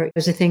sugar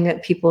is a thing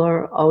that people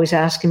are always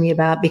asking me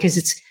about, because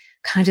it's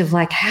kind of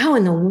like, how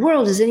in the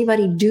world does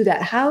anybody do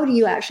that? How do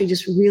you actually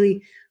just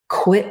really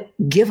quit,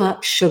 give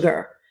up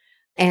sugar?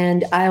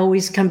 And I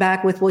always come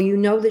back with, well, you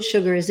know that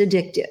sugar is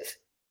addictive.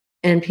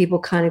 And people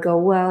kind of go,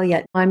 well,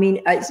 yeah, I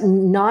mean, it's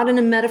not in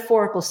a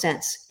metaphorical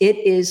sense. It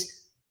is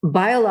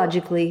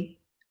biologically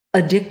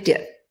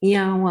addictive.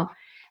 Yeah, well,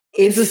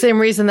 it's the same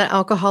reason that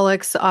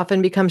alcoholics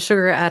often become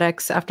sugar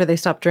addicts after they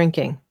stop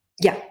drinking.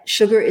 Yeah,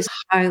 sugar is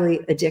highly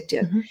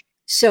addictive.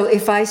 So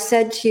if I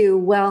said to you,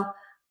 well,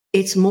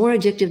 it's more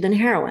addictive than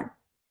heroin.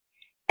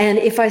 And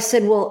if I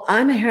said, well,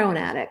 I'm a heroin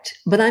addict,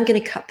 but I'm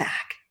going to cut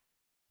back.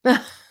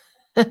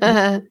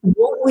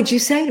 What would you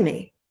say to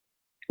me?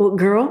 Well,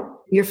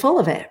 girl, you're full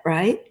of it,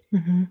 right?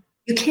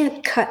 You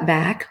can't cut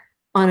back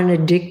on an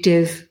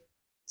addictive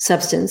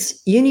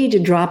substance. You need to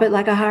drop it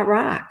like a hot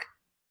rock.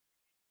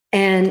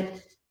 And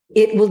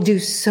it will do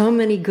so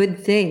many good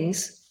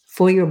things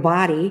for your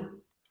body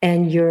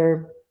and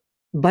your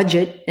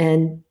budget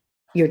and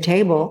your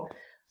table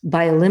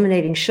by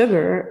eliminating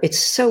sugar. It's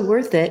so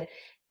worth it.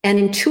 And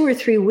in 2 or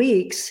 3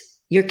 weeks,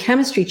 your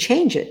chemistry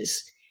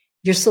changes,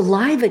 your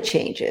saliva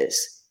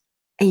changes,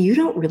 and you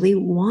don't really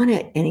want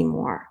it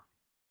anymore.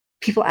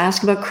 People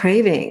ask about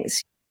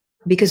cravings,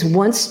 because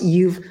once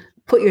you've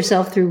put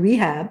yourself through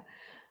rehab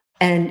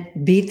and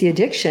beat the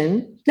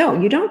addiction, no,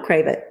 you don't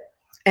crave it.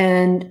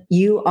 And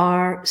you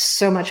are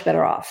so much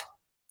better off.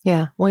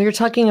 Yeah. Well, you're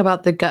talking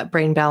about the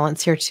gut-brain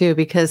balance here too,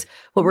 because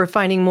what we're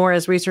finding more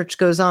as research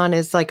goes on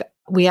is like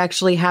we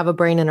actually have a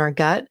brain in our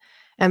gut.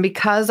 And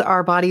because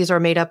our bodies are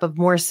made up of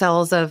more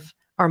cells of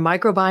our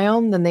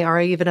microbiome than they are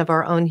even of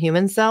our own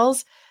human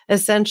cells,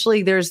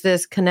 essentially there's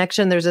this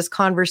connection, there's this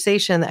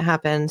conversation that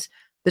happens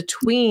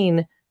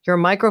between your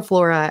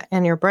microflora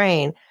and your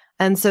brain.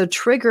 And so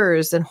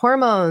triggers and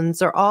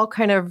hormones are all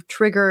kind of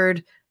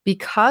triggered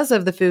because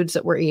of the foods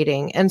that we're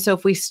eating. And so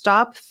if we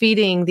stop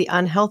feeding the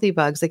unhealthy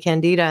bugs, the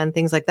candida and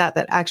things like that,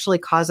 that actually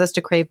cause us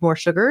to crave more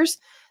sugars,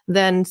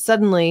 then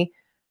suddenly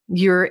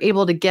you're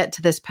able to get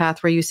to this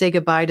path where you say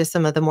goodbye to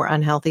some of the more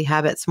unhealthy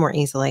habits more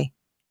easily.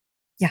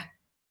 Yeah.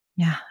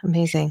 Yeah.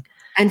 Amazing.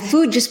 And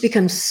food just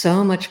becomes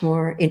so much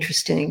more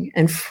interesting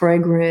and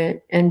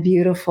fragrant and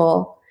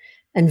beautiful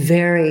and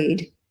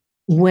varied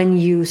when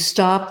you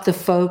stop the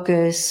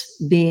focus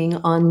being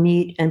on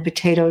meat and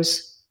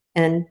potatoes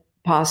and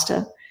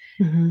pasta,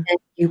 Mm-hmm. and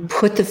you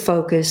put the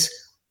focus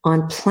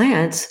on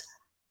plants.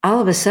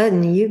 All of a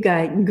sudden you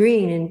got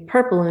green and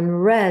purple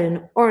and red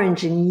and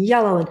orange and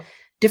yellow and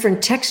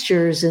different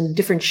textures and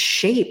different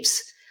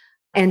shapes.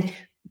 And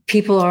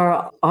people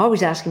are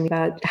always asking me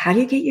about, how do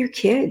you get your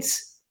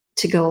kids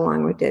to go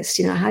along with this?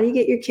 How do you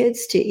get your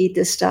kids to eat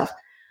this stuff?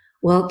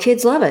 Well,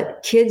 kids love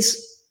it. Kids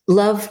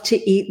love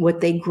to eat what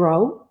they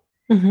grow.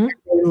 Mm-hmm.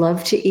 They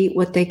love to eat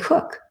what they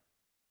cook.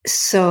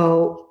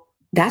 So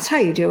that's how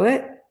you do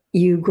it.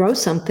 You grow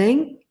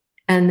something,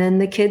 and then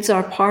the kids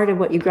are part of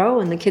what you grow,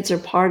 and the kids are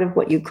part of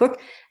what you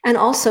cook. And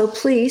also,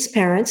 please,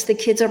 parents, the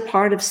kids are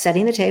part of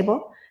setting the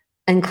table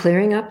and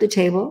clearing up the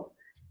table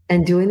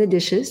and doing the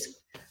dishes.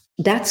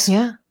 That's,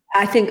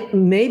 I think,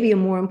 maybe a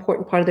more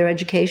important part of their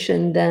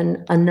education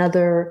than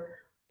another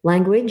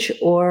language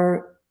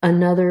or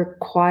another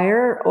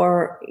choir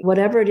or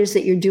whatever it is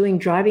that you're doing,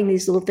 driving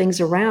these little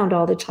things around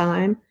all the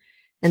time.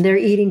 And they're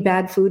eating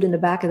bad food in the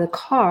back of the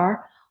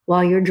car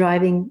while you're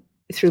driving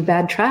through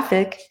bad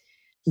traffic.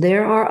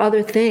 There are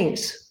other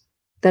things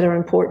that are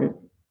important.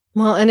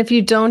 Well, and if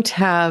you don't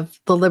have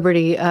the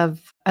liberty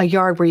of a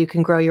yard where you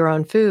can grow your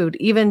own food,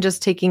 even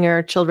just taking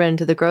your children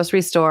to the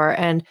grocery store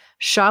and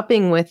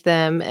shopping with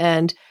them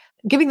and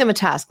giving them a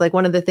task. Like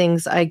one of the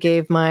things I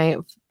gave my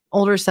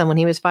older son when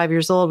he was 5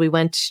 years old, we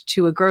went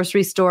to a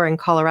grocery store in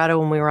Colorado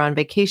when we were on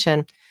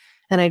vacation.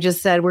 And I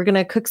just said, we're going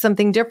to cook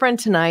something different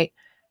tonight.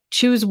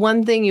 Choose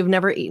one thing you've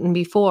never eaten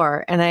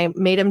before. And I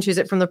made him choose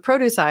it from the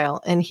produce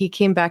aisle. And he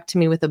came back to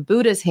me with a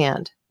Buddha's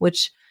hand,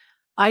 which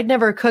I'd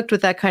never cooked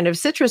with that kind of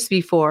citrus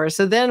before.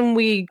 So then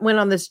we went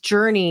on this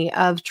journey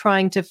of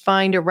trying to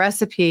find a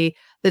recipe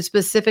that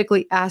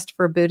specifically asked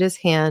for Buddha's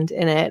hand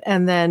in it,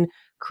 and then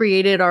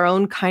created our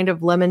own kind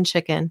of lemon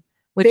chicken,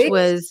 which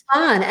was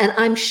fun. And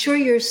I'm sure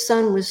your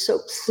son was so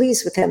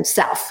pleased with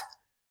himself.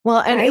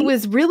 Well, and it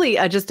was really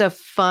just a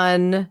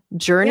fun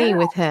journey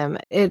with him.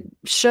 It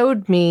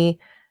showed me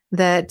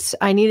that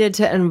I needed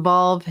to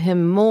involve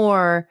him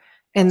more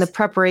in the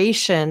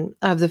preparation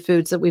of the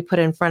foods that we put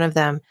in front of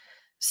them.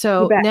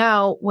 So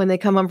now when they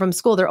come home from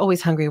school, they're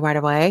always hungry right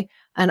away.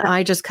 And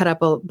I just cut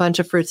up a bunch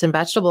of fruits and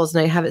vegetables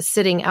and I have it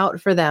sitting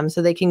out for them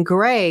so they can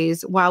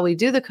graze while we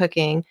do the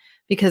cooking,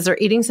 because they're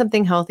eating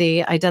something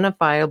healthy,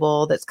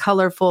 identifiable, that's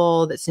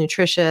colorful, that's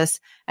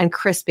nutritious and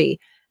crispy.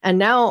 And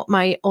now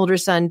my older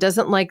son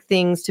doesn't like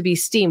things to be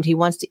steamed. He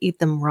wants to eat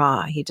them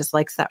raw. He just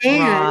likes that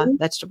raw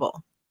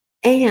vegetable.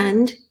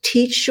 And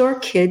teach your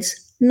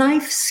kids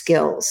knife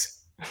skills.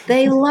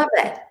 They love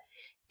it.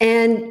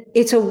 And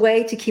it's a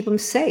way to keep them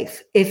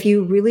safe. If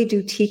you really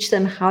do teach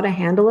them how to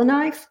handle a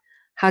knife,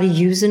 how to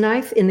use a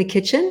knife in the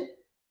kitchen,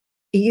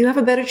 you have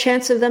a better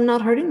chance of them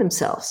not hurting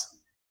themselves.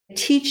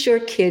 Teach your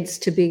kids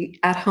to be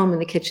at home in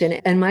the kitchen.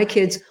 And my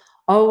kids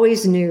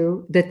always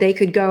knew that they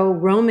could go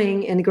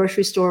roaming in the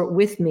grocery store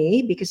with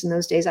me, because in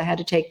those days I had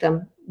to take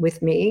them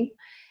with me.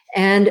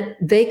 And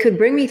they could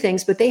bring me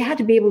things, but they had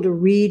to be able to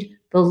read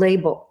the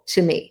label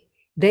to me.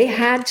 They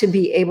had to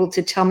be able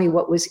to tell me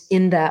what was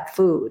in that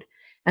food.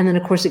 And then,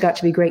 of course, it got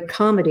to be great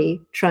comedy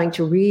trying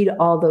to read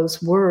all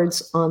those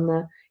words on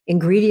the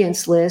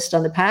ingredients list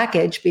on the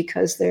package,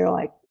 because they're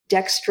like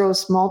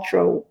dextrose,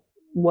 malto,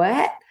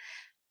 what?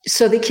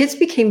 So the kids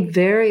became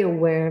very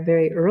aware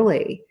very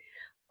early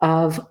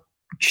of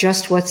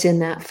just what's in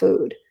that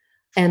food.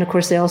 And of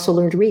course, they also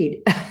learned to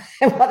read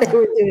while they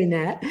were doing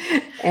that,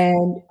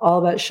 and all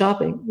about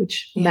shopping,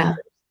 which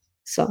matters.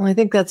 So well, I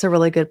think that's a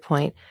really good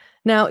point.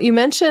 Now, you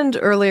mentioned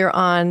earlier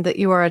on that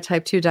you are a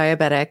type 2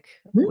 diabetic.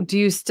 Mm-hmm. Do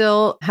you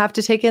still have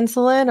to take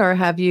insulin, or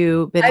have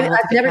you been able to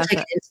I've never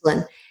taken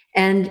insulin.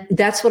 And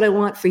that's what I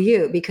want for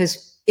you,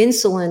 because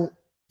insulin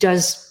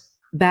does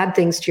bad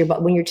things to your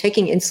body. When you're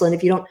taking insulin,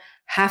 if you don't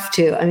have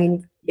to, I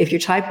mean, if you're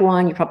type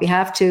 1, you probably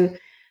have to,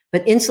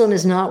 but insulin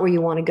is not where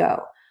you want to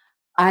go.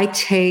 I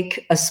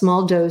take a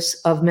small dose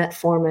of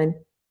metformin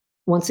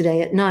once a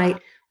day at night,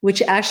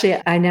 which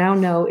actually I now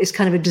know is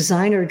kind of a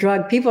designer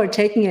drug. People are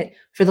taking it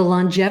for the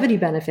longevity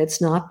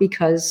benefits, not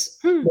because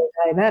they're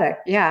diabetic.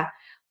 Yeah.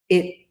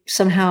 It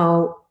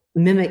somehow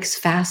mimics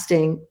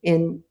fasting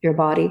in your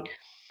body.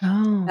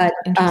 Oh, but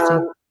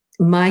interesting.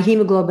 My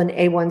hemoglobin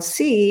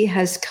A1C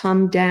has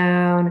come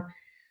down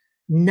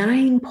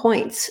 9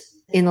 points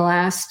in the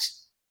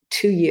last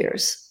 2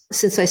 years.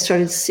 since I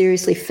started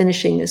seriously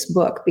finishing this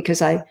book,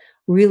 because I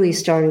really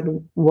started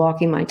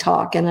walking my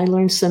talk and I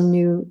learned some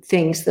new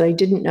things that I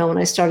didn't know when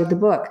I started the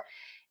book.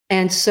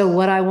 And so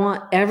what I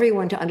want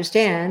everyone to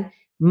understand,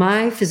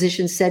 my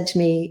physician said to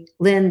me,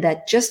 Lynn,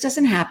 that just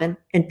doesn't happen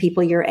in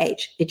people your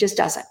age. It just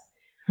doesn't.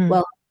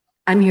 Well,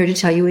 I'm here to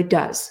tell you it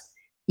does.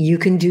 You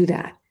can do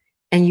that.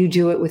 And you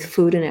do it with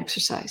food and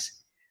exercise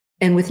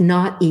and with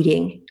not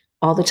eating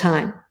all the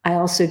time. I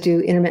also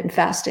do intermittent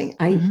fasting.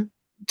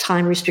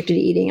 Time restricted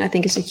eating, I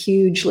think, is a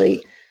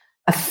hugely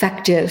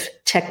effective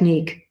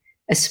technique,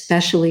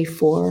 especially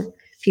for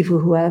people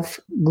who have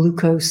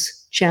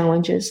glucose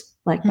challenges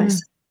like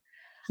myself.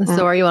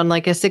 So are you on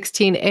like a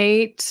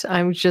 16-8?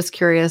 I'm just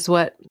curious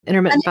what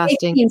intermittent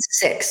fasting.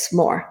 18-6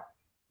 more.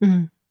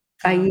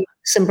 I eat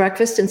some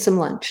breakfast and some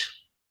lunch.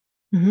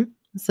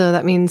 So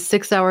that means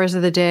 6 hours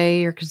of the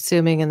day you're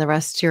consuming and the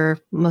rest you're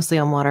mostly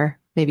on water,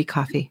 maybe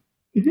coffee.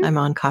 I'm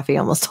on coffee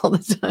almost all the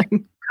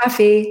time.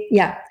 Coffee,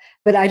 yeah.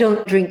 But I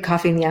don't drink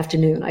coffee in the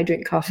afternoon. I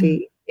drink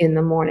coffee in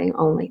the morning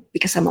only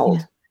because I'm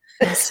old.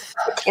 So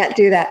I can't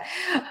do that.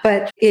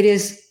 But it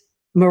is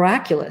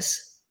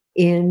miraculous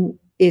in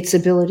its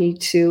ability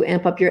to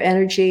amp up your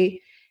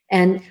energy.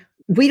 And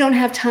we don't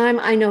have time,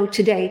 I know,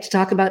 today to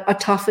talk about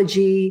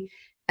autophagy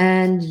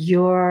and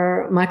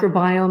your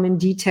microbiome in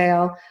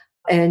detail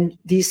and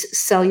these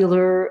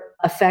cellular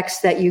effects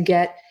that you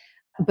get.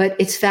 But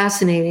it's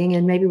fascinating.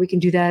 And maybe we can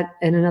do that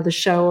in another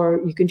show, or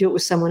you can do it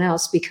with someone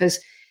else, because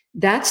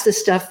that's the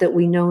stuff that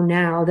we know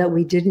now that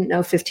we didn't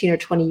know 15 or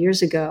 20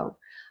 years ago.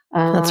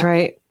 That's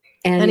right.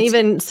 And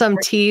even some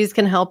teas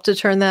can help to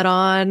turn that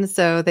on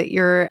so that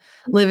you're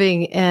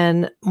living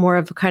in more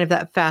of kind of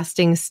that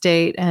fasting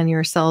state and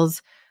your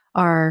cells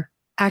are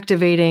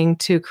activating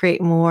to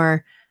create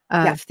more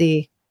of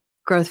the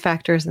growth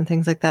factors and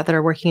things like that that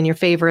are working in your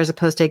favor as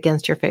opposed to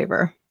against your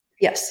favor.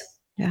 Yes.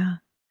 Yeah.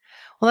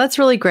 Well, that's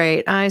really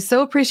great. I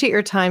so appreciate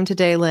your time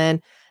today, Lynn.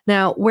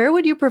 Now, where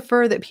would you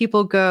prefer that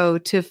people go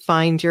to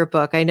find your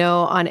book? I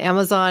know on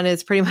Amazon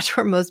is pretty much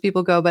where most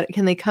people go, but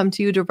can they come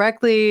to you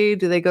directly?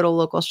 Do they go to a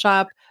local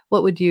shop?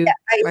 What would you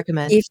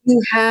recommend? If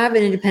you have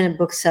an independent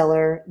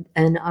bookseller,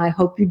 and I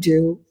hope you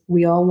do,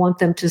 we all want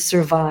them to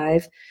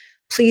survive,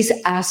 please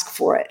ask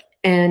for it.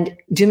 And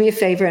do me a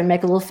favor and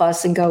make a little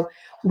fuss and go,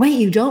 wait,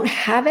 you don't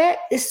have it?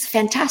 This is a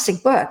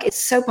fantastic book.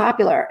 It's so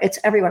popular. It's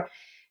everywhere.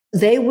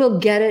 They will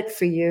get it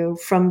for you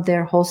from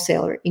their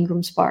wholesaler,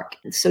 Ingram Spark.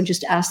 So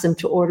just ask them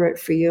to order it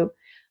for you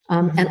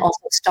and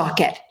also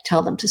stock it.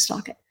 Tell them to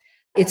stock it.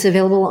 It's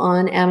available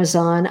on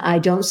Amazon. I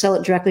don't sell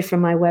it directly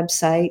from my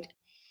website,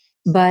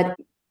 but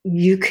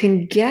you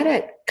can get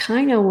it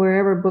kind of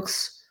wherever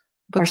books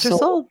are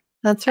sold.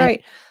 That's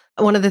right.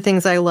 One of the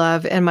things I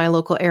love in my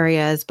local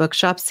area is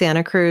Bookshop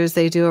Santa Cruz.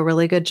 They do a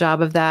really good job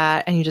of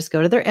that. And you just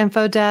go to their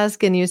info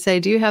desk and you say,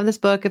 do you have this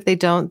book? If they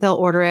don't, they'll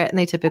order it. And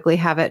they typically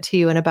have it to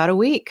you in about a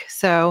week.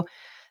 So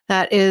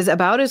that is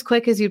about as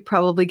quick as you'd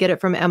probably get it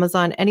from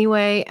Amazon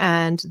anyway.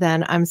 And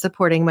then I'm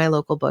supporting my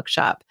local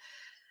bookshop.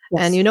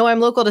 Yes. And you know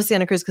I'm local to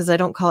Santa Cruz because I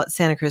don't call it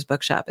Santa Cruz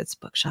Bookshop. It's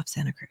Bookshop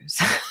Santa Cruz.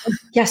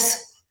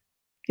 Yes.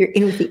 You're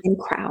in with the in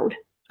crowd.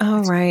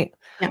 Oh, right.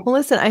 Yeah. Well,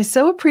 listen, I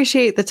so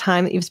appreciate the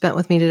time that you've spent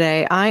with me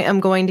today. I am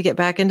going to get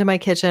back into my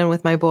kitchen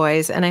with my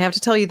boys, and I have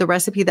to tell you the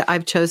recipe that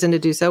I've chosen to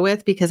do so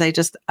with because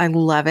I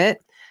love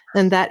it.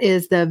 And that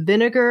is the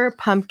vinegar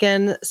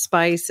pumpkin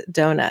spice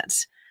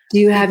donut. Do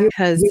you have your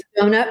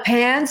donut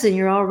pans and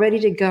you're all ready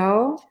to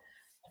go?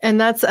 And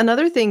that's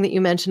another thing that you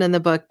mentioned in the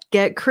book.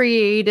 Get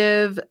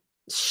creative,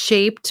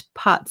 shaped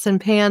pots and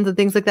pans and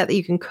things like that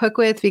you can cook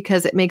with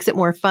because it makes it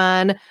more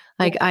fun.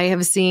 Like I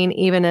have seen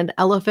even an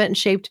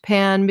elephant-shaped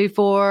pan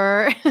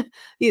before.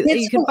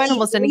 you can find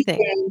almost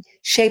anything.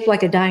 Shaped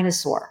like a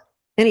dinosaur.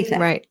 Anything.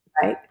 Right.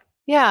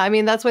 Yeah. I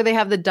mean, that's why they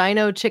have the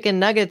dino chicken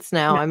nuggets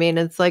now. Yeah. I mean,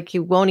 it's like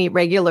you won't eat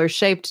regular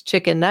shaped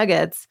chicken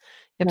nuggets.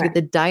 You have to get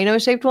the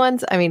dino-shaped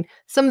ones. I mean,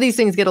 some of these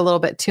things get a little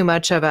bit too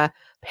much of a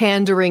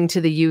pandering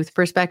to the youth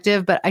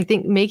perspective, but I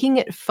think making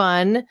it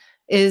fun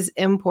is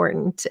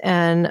important.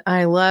 And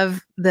I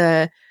love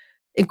the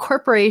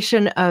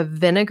incorporation of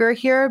vinegar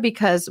here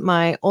because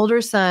my older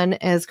son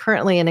is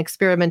currently in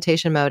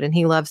experimentation mode and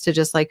he loves to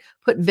just like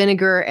put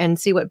vinegar and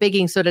see what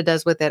baking soda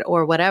does with it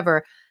or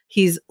whatever.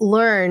 He's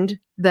learned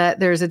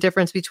that there's a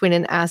difference between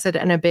an acid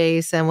and a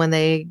base. And when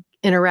they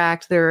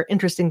interact, there are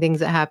interesting things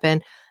that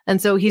happen. And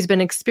so he's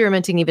been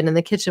experimenting even in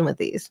the kitchen with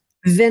these.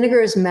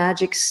 Vinegar is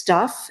magic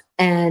stuff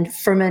and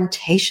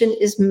fermentation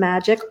is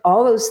magic.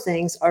 All those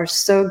things are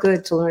so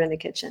good to learn in the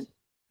kitchen.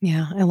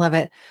 Yeah, I love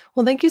it.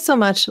 Well, thank you so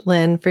much,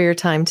 Lynn, for your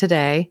time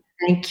today.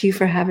 Thank you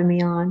for having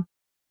me on.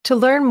 To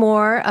learn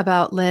more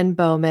about Lynne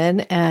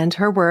Bowman and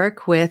her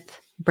work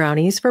with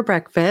Brownies for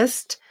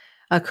Breakfast,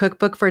 a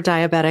cookbook for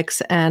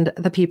diabetics and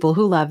the people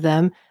who love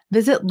them,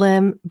 visit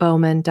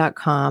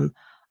lynnebowman.com.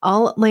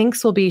 All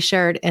links will be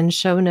shared in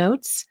show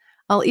notes.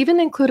 I'll even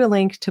include a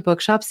link to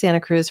Bookshop Santa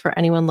Cruz for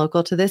anyone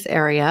local to this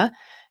area.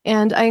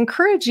 And I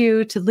encourage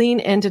you to lean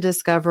into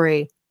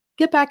discovery,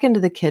 get back into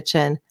the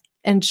kitchen,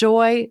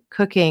 enjoy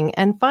cooking,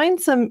 and find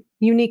some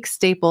unique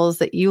staples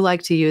that you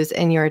like to use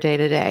in your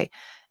day-to-day.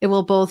 It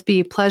will both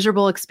be a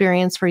pleasurable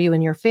experience for you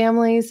and your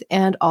families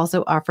and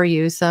also offer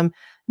you some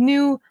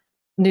new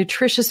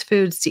nutritious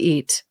foods to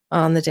eat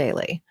on the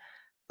daily.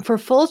 For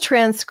full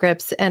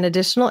transcripts and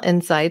additional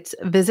insights,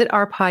 visit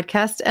our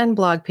podcast and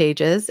blog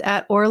pages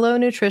at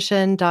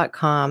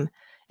orlonutrition.com.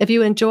 If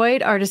you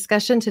enjoyed our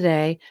discussion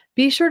today,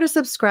 be sure to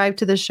subscribe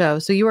to the show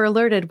so you are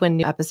alerted when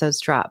new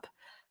episodes drop.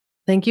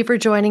 Thank you for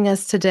joining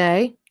us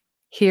today.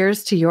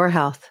 Here's to your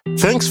health.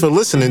 Thanks for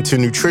listening to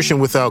Nutrition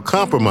Without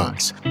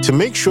Compromise. To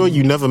make sure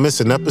you never miss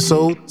an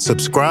episode,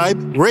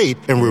 subscribe, rate,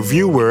 and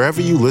review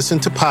wherever you listen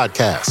to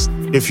podcasts.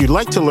 If you'd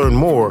like to learn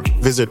more,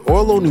 visit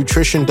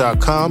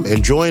orlonutrition.com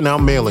and join our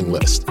mailing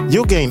list.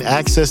 You'll gain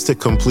access to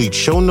complete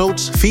show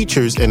notes,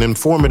 features, and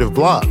informative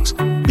blogs,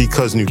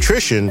 because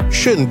nutrition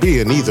shouldn't be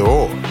an either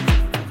or.